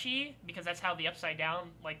and fleshy because that's how the upside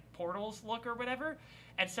down like portals look or whatever.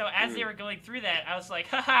 And so as they were going through that, I was like,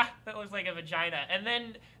 haha, that looks like a vagina. And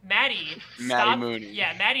then Maddie stopped. Mooney.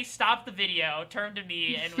 Yeah, Maddie stopped the video, turned to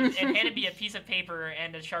me, and handed me a piece of paper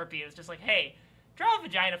and a Sharpie. It was just like, hey, draw a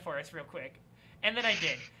vagina for us real quick. and then I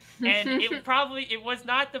did. And it wasn't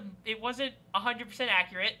 100%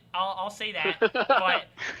 accurate. I'll say that, but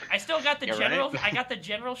I still got the I got the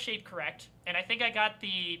general shape correct, and I think I got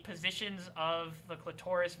the positions of the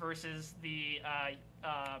clitoris versus the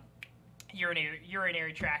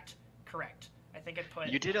urinary tract correct. I think I put.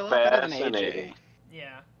 You did a lot better than AJ.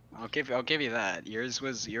 Yeah. I'll give you that. Yours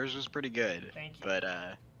was pretty good. Thank you. But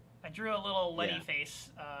I drew a little Letty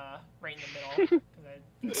face right in the middle because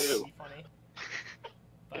I thought it would be funny.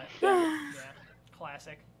 But yeah,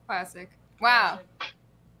 classic. Classic. Wow.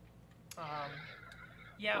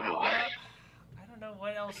 Yeah. I don't know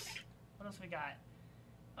what else. What else we got?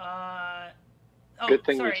 Good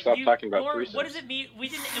thing we stopped talking about threesomes. What does it mean? We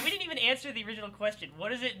didn't even answer the original question.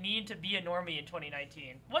 What does it mean to be a normie in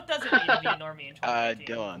 2019? What does it mean to be a normie in 2019?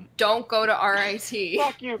 Dylan. Don't go to RIT.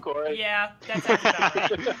 Fuck you, Corey. Yeah, that sounds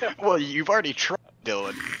about right. Well, you've already tried,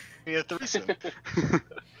 Dylan. Be a threesome.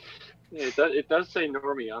 Yeah, it does say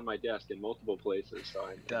normie on my desk in multiple places, so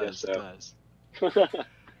I guess so. It does.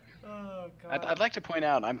 Oh, God. I'd like to point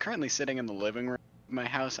out, I'm currently sitting in the living room of my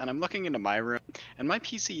house, and I'm looking into my room, and my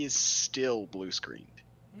PC is still blue screened.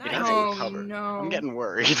 Nice. It hasn't covered. No. I'm getting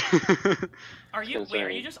worried. Are you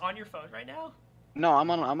just on your phone right now? No,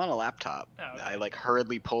 I'm on a laptop. Oh, okay. I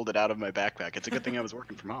hurriedly pulled it out of my backpack. It's a good thing I was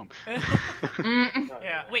working from home.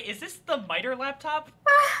 Yeah. Wait, is this the miter laptop?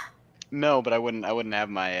 No, but I wouldn't have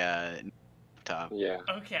my laptop. Yeah.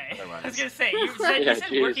 Okay. Otherwise. I was gonna say you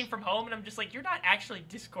said working from home, and I'm just like, you're not actually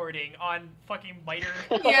discording on fucking miter.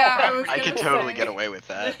 Yeah, I could totally get away with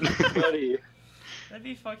that. That'd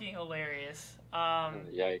be fucking hilarious.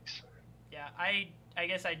 Yikes. Yeah, I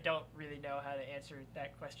guess I don't really know how to answer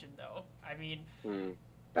that question though. I mean,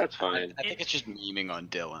 that's fine. I think it's just memeing on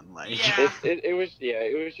Dylan. Like, yeah. It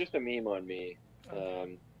was just a meme on me.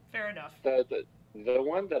 Fair enough. The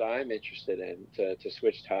one that I'm interested in to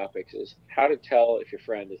switch topics is how to tell if your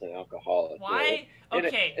friend is an alcoholic. Why?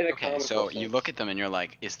 Okay. Okay, so you look at them and you're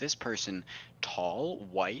like, is this person tall,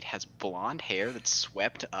 white, has blonde hair that's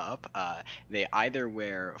swept up? They either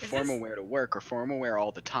wear formal wear to work or formal wear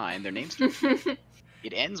all the time. Their name's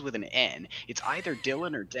it ends with an N. It's either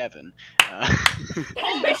Dylan or Devin.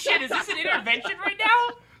 Holy shit! Is this an intervention right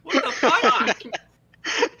now? What the fuck?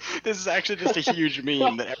 This is actually just a huge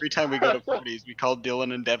meme that every time we go to parties, we call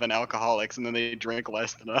Dylan and Devin alcoholics, and then they drink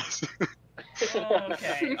less than us.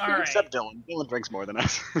 Okay, all right. Except Dylan. Dylan drinks more than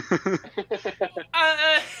us.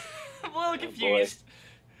 I'm a little confused.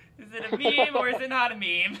 Is it a meme or is it not a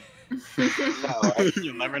meme? No,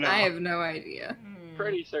 You'll never know. I have no idea.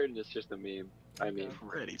 Pretty certain it's just a meme. I mean,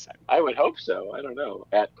 pretty certain. I would hope so. I don't know.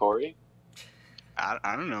 At Corey?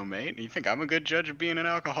 I don't know, mate. You think I'm a good judge of being an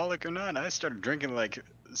alcoholic or not? I started drinking like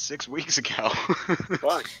 6 weeks ago.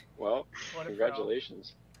 Fuck. Well, What a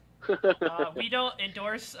congratulations. We don't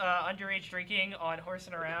endorse underage drinking on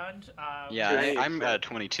Horsin Around. Yeah, I'm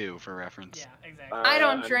 22 for reference. Yeah, exactly. I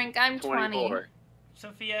don't drink. I'm 20. 24.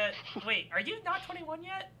 Sophia, wait, are you not 21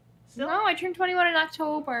 yet? Still? No, I turned 21 in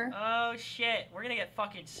October. Oh shit, we're gonna get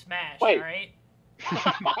fucking smashed, Wait. alright?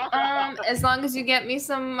 As long as you get me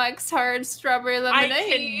some Mike's Hard Strawberry Lemonade.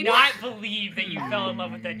 I cannot believe that you fell in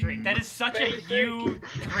love with that drink. That is such a you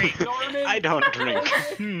drink. I don't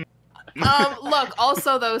drink. Look,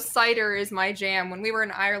 also though, cider is my jam. When we were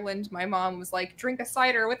in Ireland, my mom was like, drink a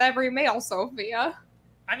cider with every meal, Sophia.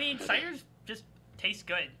 I mean, ciders just taste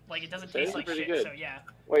good. Like, it doesn't taste like shit, good. so yeah.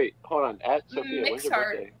 Wait, hold on. At Sophia, when's Mixed your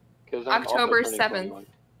Heart. birthday? 'Cause I'm also October turning 7th. 21.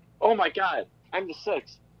 Oh my god, I'm the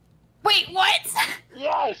 6th. Wait, what?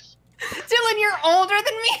 Yes! Dylan, you're older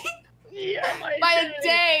than me? Yeah, By a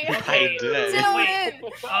day. Okay. Dylan!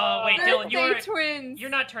 Oh, wait, Dylan, Birthday twins. you're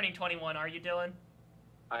not turning 21, are you, Dylan?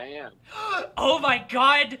 I am. Oh my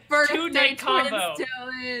god! Birthday 2-night twins, combo!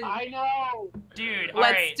 Dylan. I know! Dude, Let's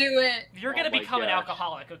alright. do it. You're gonna Oh my become an gosh.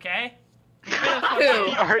 alcoholic, okay? He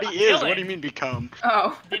already is. Dylan. What do you mean become?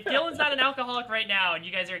 Oh. If Dylan's not an alcoholic right now, and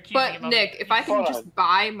you guys are accusing But him of Nick, if I can Hold just on.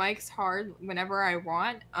 buy Mike's Hard whenever I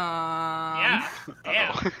want, Yeah,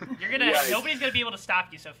 damn. Uh-oh. You're gonna. Yikes. Nobody's gonna be able to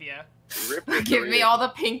stop you, Sophia. Rip your give me career. all the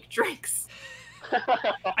pink drinks.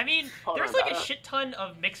 I mean, Hold there's on, like I a don't- shit ton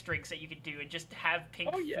of mixed drinks that you could do and just have pink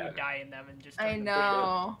Oh, yeah. food dye in them and just. I turn them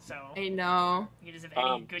know. So I know. you can just have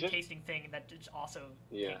any good just- tasting thing that is also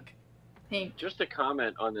Yeah. pink. Pink. Just to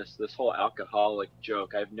comment on this whole alcoholic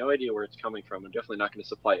joke, I have no idea where it's coming from. I'm definitely not going to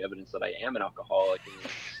supply evidence that I am an alcoholic in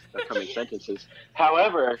the coming sentences.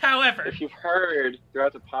 However, However, if you've heard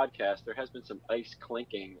throughout the podcast, there has been some ice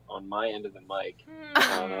clinking on my end of the mic.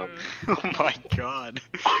 Oh my god.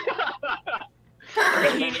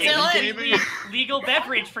 I mean, Dylan. it's a legal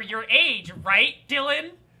beverage for your age, right,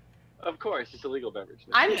 Dylan? Of course, it's a legal beverage.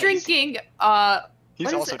 I'm Yeah, drinking,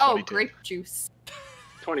 He's What is also it? Oh, 22. grape juice.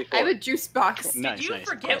 24. I have a juice box. Nice, Did you nice.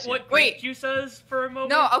 forget Close, what yeah. grape Wait. juice is for a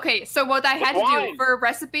moment? No, okay, so what I had to do Wine. for a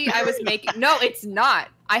recipe, I was making... No, it's not.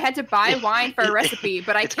 I had to buy wine for a recipe,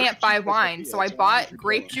 but I It's can't grape buy juice for wine, Sophia, so I it's wine bought for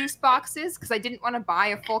grape Dylan. juice boxes, because I didn't want to buy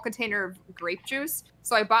a full container of grape juice,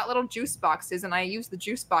 so I bought little juice boxes, and I used the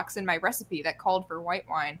juice box in my recipe that called for white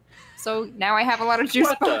wine. So now I have a lot of juice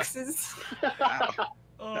What the- boxes. Wow.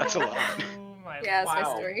 Oh, That's a lot. My Yeah, that's my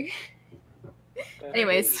Wow. story. That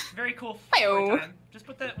Anyways. is- Very cool. Hi-yo. Story time. Just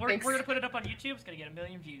put that. We're Thanks. gonna put it up on YouTube. It's gonna get 1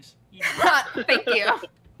 million views. Easy. Thank you.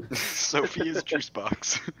 Sophia's juice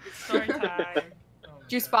box. Story time. Oh my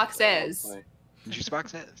Juice God. box says, Boy. Juice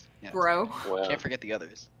box is. Yeah. bro. Wow. Can't forget the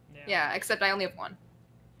others. Yeah, except I only have one.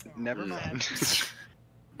 Oh, Never sad. mind.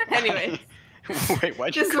 Anyway. Wait,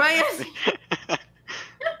 why'd you Just cry?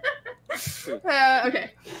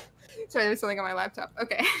 Okay. Sorry, there's something on my laptop.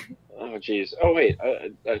 Okay. Oh, jeez. Oh, wait.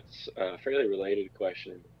 That's a fairly related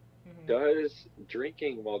question. Mhm. Does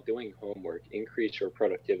drinking while doing homework increase your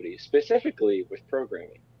productivity, specifically with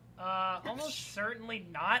programming? Almost certainly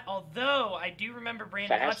not. Although I do remember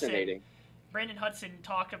Brandon Fascinating. Hudson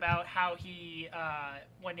talked about how he,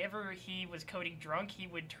 whenever he was coding drunk, he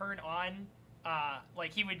would turn on,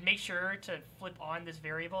 like he would make sure to flip on this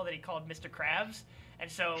variable that he called Mr. Krabs. And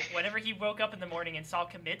so whenever he woke up in the morning and saw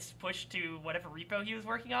commits pushed to whatever repo he was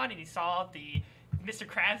working on, and he saw the Mr.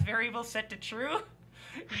 Krabs variable set to true,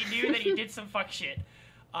 he knew that he did some fuck shit.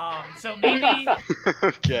 So maybe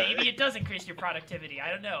Okay. maybe it does increase your productivity. I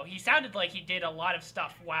don't know. He sounded like he did a lot of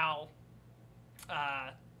stuff while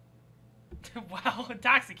while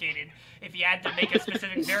intoxicated, if he had to make a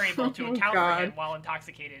specific variable to Oh, account for God. him while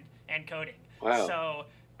intoxicated and coding. Wow. So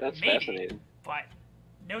That's maybe. fascinating. But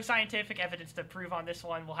no scientific evidence to prove on this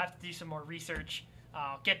one. We'll have to do some more research.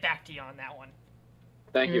 I'll get back to you on that one.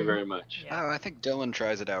 Thank you Mm. very much. Yeah. Oh, I think Dylan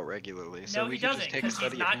tries it out regularly, so No, we he could doesn't, just take a because he's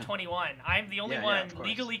study not of him. 21. I'm the only Yeah, one of course.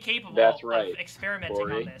 legally capable That's right, of experimenting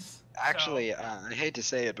Corey. on this. So- Actually, I hate to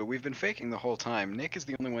say it, but we've been faking the whole time. Nick is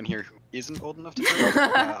the only one here who isn't old enough to drink.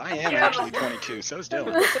 I am Yeah. actually 22, so is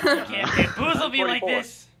Dylan. you can't get boozle be like 44.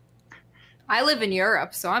 this. I live in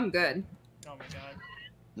Europe, so I'm good. Oh my god.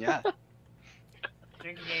 Yeah,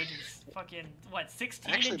 Drinking age is fucking, what,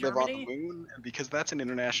 16 actually in live on Germany? the moon, and because that's in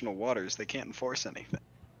international waters, they can't enforce anything.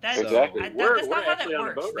 That's, Exactly. that's We're not how that actually on a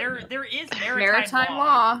works. boat right now. There is Maritime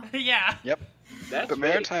law. Yeah. That's But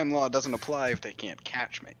maritime law doesn't apply if they can't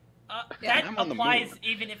catch me. Yeah, That I'm on the applies moon.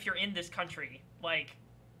 even if you're in this country. Like,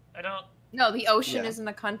 I don't. No, the ocean Yeah. isn't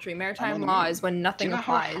a country. I'm Maritime on the law moon. is when Do you nothing know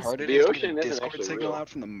how applies. hard it The is to ocean get a isn't Discord actually signal real. out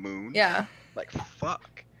from the moon? Yeah. Like,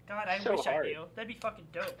 fuck. God, I So wish I hard. knew. That'd be fucking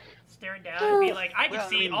dope. Staring down and be like, I can Well, I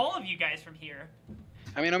see mean- all of you guys from here.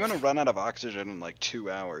 I mean, I'm gonna run out of oxygen in like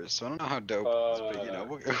 2 hours, so I don't know how dope it is, but you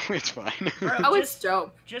know, it's fine. Bro, Oh, it's just,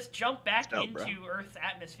 dope. just jump back It's dope, bro. into Earth's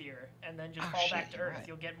atmosphere and then just Oh, fall shit, back to you're Earth. right.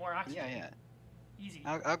 You'll get more oxygen. Yeah, yeah. Easy.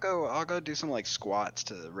 I'll go do some like squats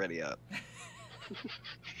to ready up.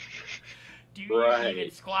 Do you Right.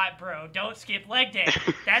 even squat, bro? Don't skip leg day.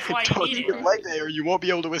 That's why you Don't need skip it. leg day, or you won't be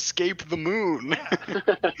able to escape the moon. Yeah.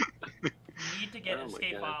 You need to get Oh my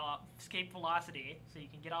escape, God. escape velocity so you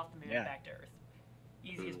can get off the moon Yeah. and back to Earth.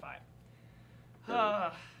 Easy as Mm. pie.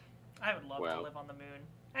 Yeah. I would love to Wow. live on the moon.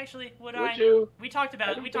 Actually, would Would I? you? We talked I about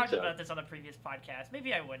don't we think talked so. about this on a previous podcast.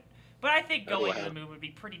 Maybe I wouldn't, but I think Oh, going to wow. the moon would be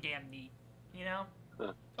pretty damn neat. You know,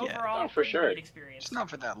 Huh. Yeah. overall, Oh, for pretty sure. neat experience. It's not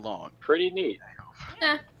for that long. Pretty neat.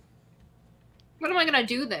 What am I gonna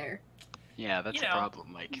do there? Yeah, that's You the know,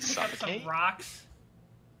 problem. Like, Pick up suffocate? some rocks.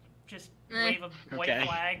 Just Eh. wave a white Okay.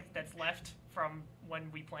 flag that's left from when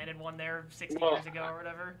we planted one there 60 Well, years ago or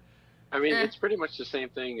whatever. I mean, Eh. it's pretty much the same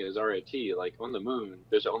thing as RIT. Like on the moon,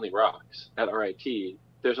 there's only rocks. At RIT,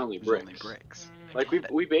 there's only There's bricks. only bricks. Like Get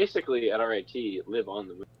it. we basically at RIT live on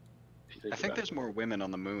the moon. if you I think about there's it. more women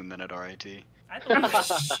on the moon than at RIT. I believe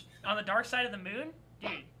it. On the dark side of the moon,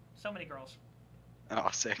 dude, so many girls. Oh,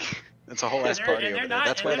 sick. That's a whole ass They're- party and over they're there. not,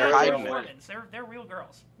 That's and why they're they're not hiding real it. Mormons. They're real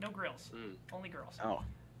girls. No grills. Mm. Only girls. Oh.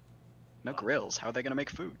 No grills. How are they gonna make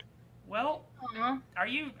food? Well, Aw. are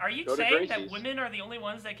you Go to saying that Gracie's. women are the only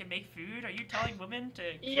ones that can make food? Are you telling women to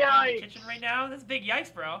get in Yikes. the kitchen right now? That's big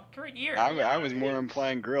yikes, bro. Current year. I was more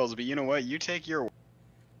implying grills, but you know what? You take your.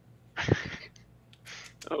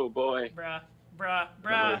 Oh boy. Bruh.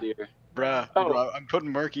 Oh dear. Bruh, Oh. bruh, I'm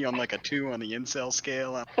putting Murky on like a 2 on the incel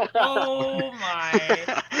scale. Oh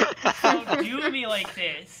my. Don't do me like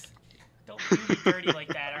this. Don't do me dirty like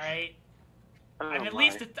that, alright? Oh, I'm at my.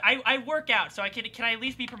 least I work out, so can I at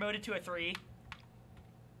least be promoted to a 3?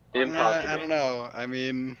 Impossible. I don't know. I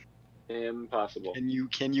mean, Impossible.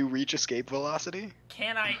 Can you reach escape velocity?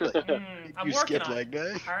 Can I? I'm you working skip on leg it.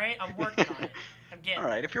 day? All right, I'm working on it. I'm getting. All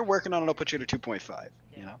right, if you're working on it, I'll put you at a 2.5.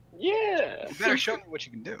 You know. Yeah. You better show me what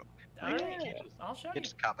you can do. All Like, right, you can't just, I'll show you you. can't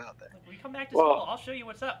just cop out there. When we come back to school, I'll show you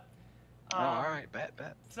what's up. Oh, all right, bet.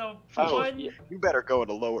 So You better go in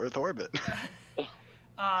a low Earth orbit.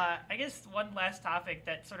 I guess one last topic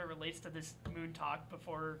that sort of relates to this moon talk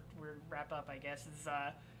before we wrap up, I guess, is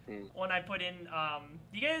one I put in.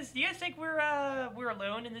 Do you guys think we're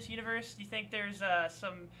alone in this universe? Do you think there's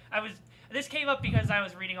some? This came up because I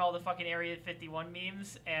was reading all the fucking Area 51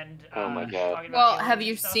 memes and oh my god. talking about Well, aliens have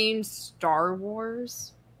you and stuff. seen Star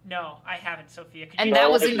Wars? No, I haven't, Sophia. Could And you that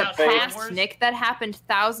tell was me in the about Star past, Wars? Nick. That happened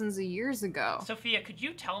thousands of years ago. Sophia, could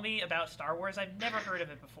you tell me about Star Wars? I've never heard of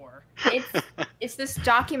it before. It's this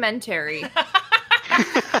documentary.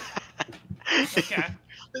 Okay.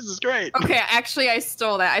 This is great. Okay, actually, I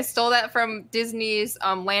stole that. I stole that from Disney's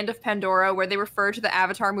Land of Pandora, where they refer to the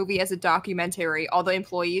Avatar movie as a documentary. All the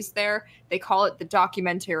employees there, they call it the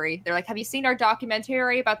documentary. They're like, "Have you seen our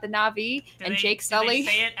documentary about the Na'vi and Jake Sully?" Do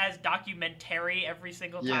they say it as documentary every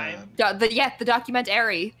single time? The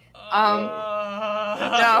documentary. No.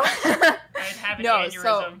 No. I'd have an No, aneurysm.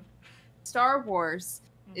 so Star Wars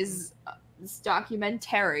is this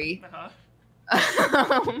documentary.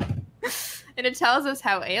 And it tells us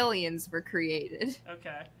how aliens were created.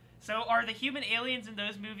 Okay. So are the human aliens in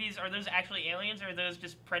those movies, are those actually aliens, or are those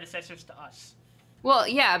just predecessors to us? Well,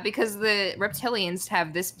 yeah, because the reptilians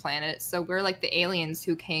have this planet, so we're like the aliens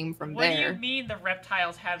who came from there. What do you mean the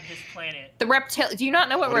reptiles have this planet? Do you not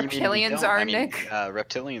know what do you mean we reptilians don't? are, I mean, Nick?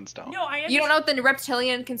 Reptilians don't. No, I You don't know what the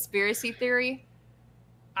reptilian conspiracy theory?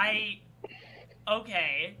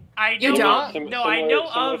 Okay. I You know don't? No, I know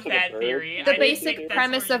Similar of to that the theory. bird? The I didn't think basic that's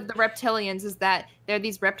premise where of the reptilians is that they're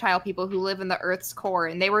these reptile people who live in the Earth's core,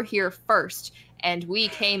 and they were here first, and we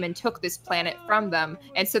came and took this planet from them,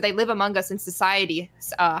 and so they live among us in society,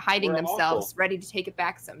 hiding We're themselves, awful. ready to take it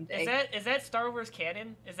back someday. Is that Star Wars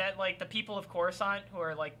canon? Is that like the people of Coruscant who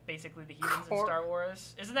are like basically the humans in Star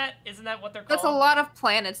Wars? Isn't that what they're called? That's a lot of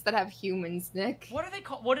planets that have humans, Nick. What are they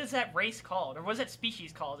called? What is that race called, or what is that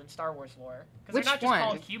species called in Star Wars lore? Because Which they're not just one?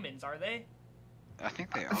 called humans, are they? I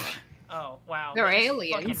think they are. Oh wow. They're They just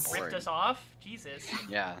aliens. Fucking ripped us off. Jesus.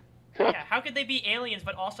 Yeah. Yeah. How could they be aliens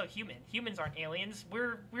but also human? Humans aren't aliens.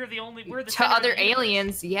 We're the To center of other the universe.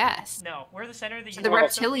 aliens, yes. No, we're the center of the To the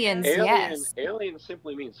universe. reptilians, Alien, yes. alien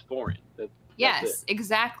simply means foreign. That's Yes, it.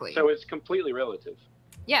 exactly. So it's completely relative.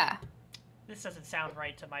 Yeah. This doesn't sound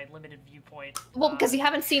right to my limited viewpoint. Well, because you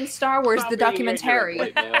haven't seen Star Wars, Stop the being documentary.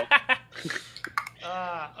 ignorant right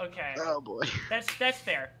Okay. Oh boy. That's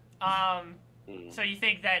fair. So you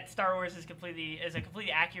think that Star Wars is a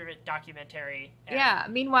completely accurate documentary? And Yeah,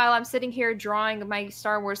 meanwhile, I'm sitting here drawing my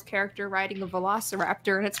Star Wars character riding a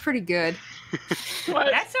velociraptor, and it's pretty good.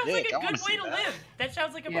 That sounds like Nick, a I wanna good way see to that. live. That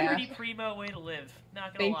sounds like a Yeah. pretty primo way to live.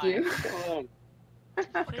 Not gonna Thank lie. you. now.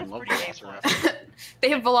 Fucking love pretty Velociraptor. They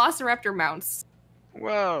have velociraptor mounts.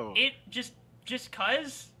 Whoa. It just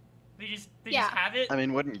cause they just Yeah. have it. I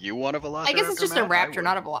mean, wouldn't you want a Velociraptor? I guess it's just a mount? I raptor, would.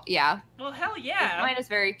 not a Yeah. Well, hell yeah. Mine is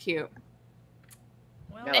very cute.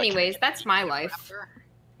 Well, Yeah, like, Anyways, that's my life. Raptor?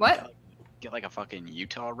 What? Get like a fucking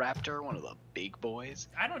Utah Raptor, one of the big boys.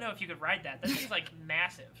 I don't know if you could ride that. That seems like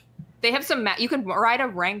massive. They have some. You can ride a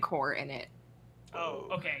Rancor in it. Oh,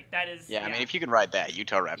 okay. That is. Yeah, I mean, if you can ride that,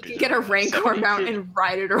 Utah Raptor. You can get a Rancor mount and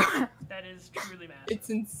ride it around. that is truly massive. It's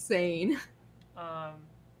insane.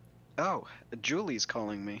 Oh, Julie's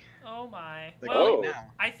calling me. Oh my. Like, Well, right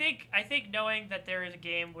now. I think knowing that there is a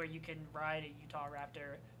game where you can ride a Utah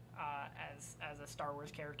Raptor as a Star Wars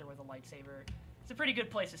character with a lightsaber, it's a pretty good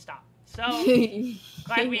place to stop. So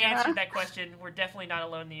glad we Yeah. answered that question. We're definitely not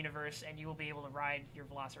alone in the universe, and you will be able to ride your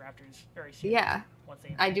Velociraptors very soon. Yeah, Once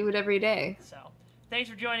they I do it every day. So thanks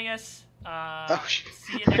for joining us. Oh, shit.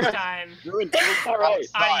 See you next time. You're All right.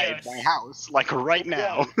 outside Adios. my house, like right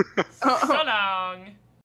now. So long.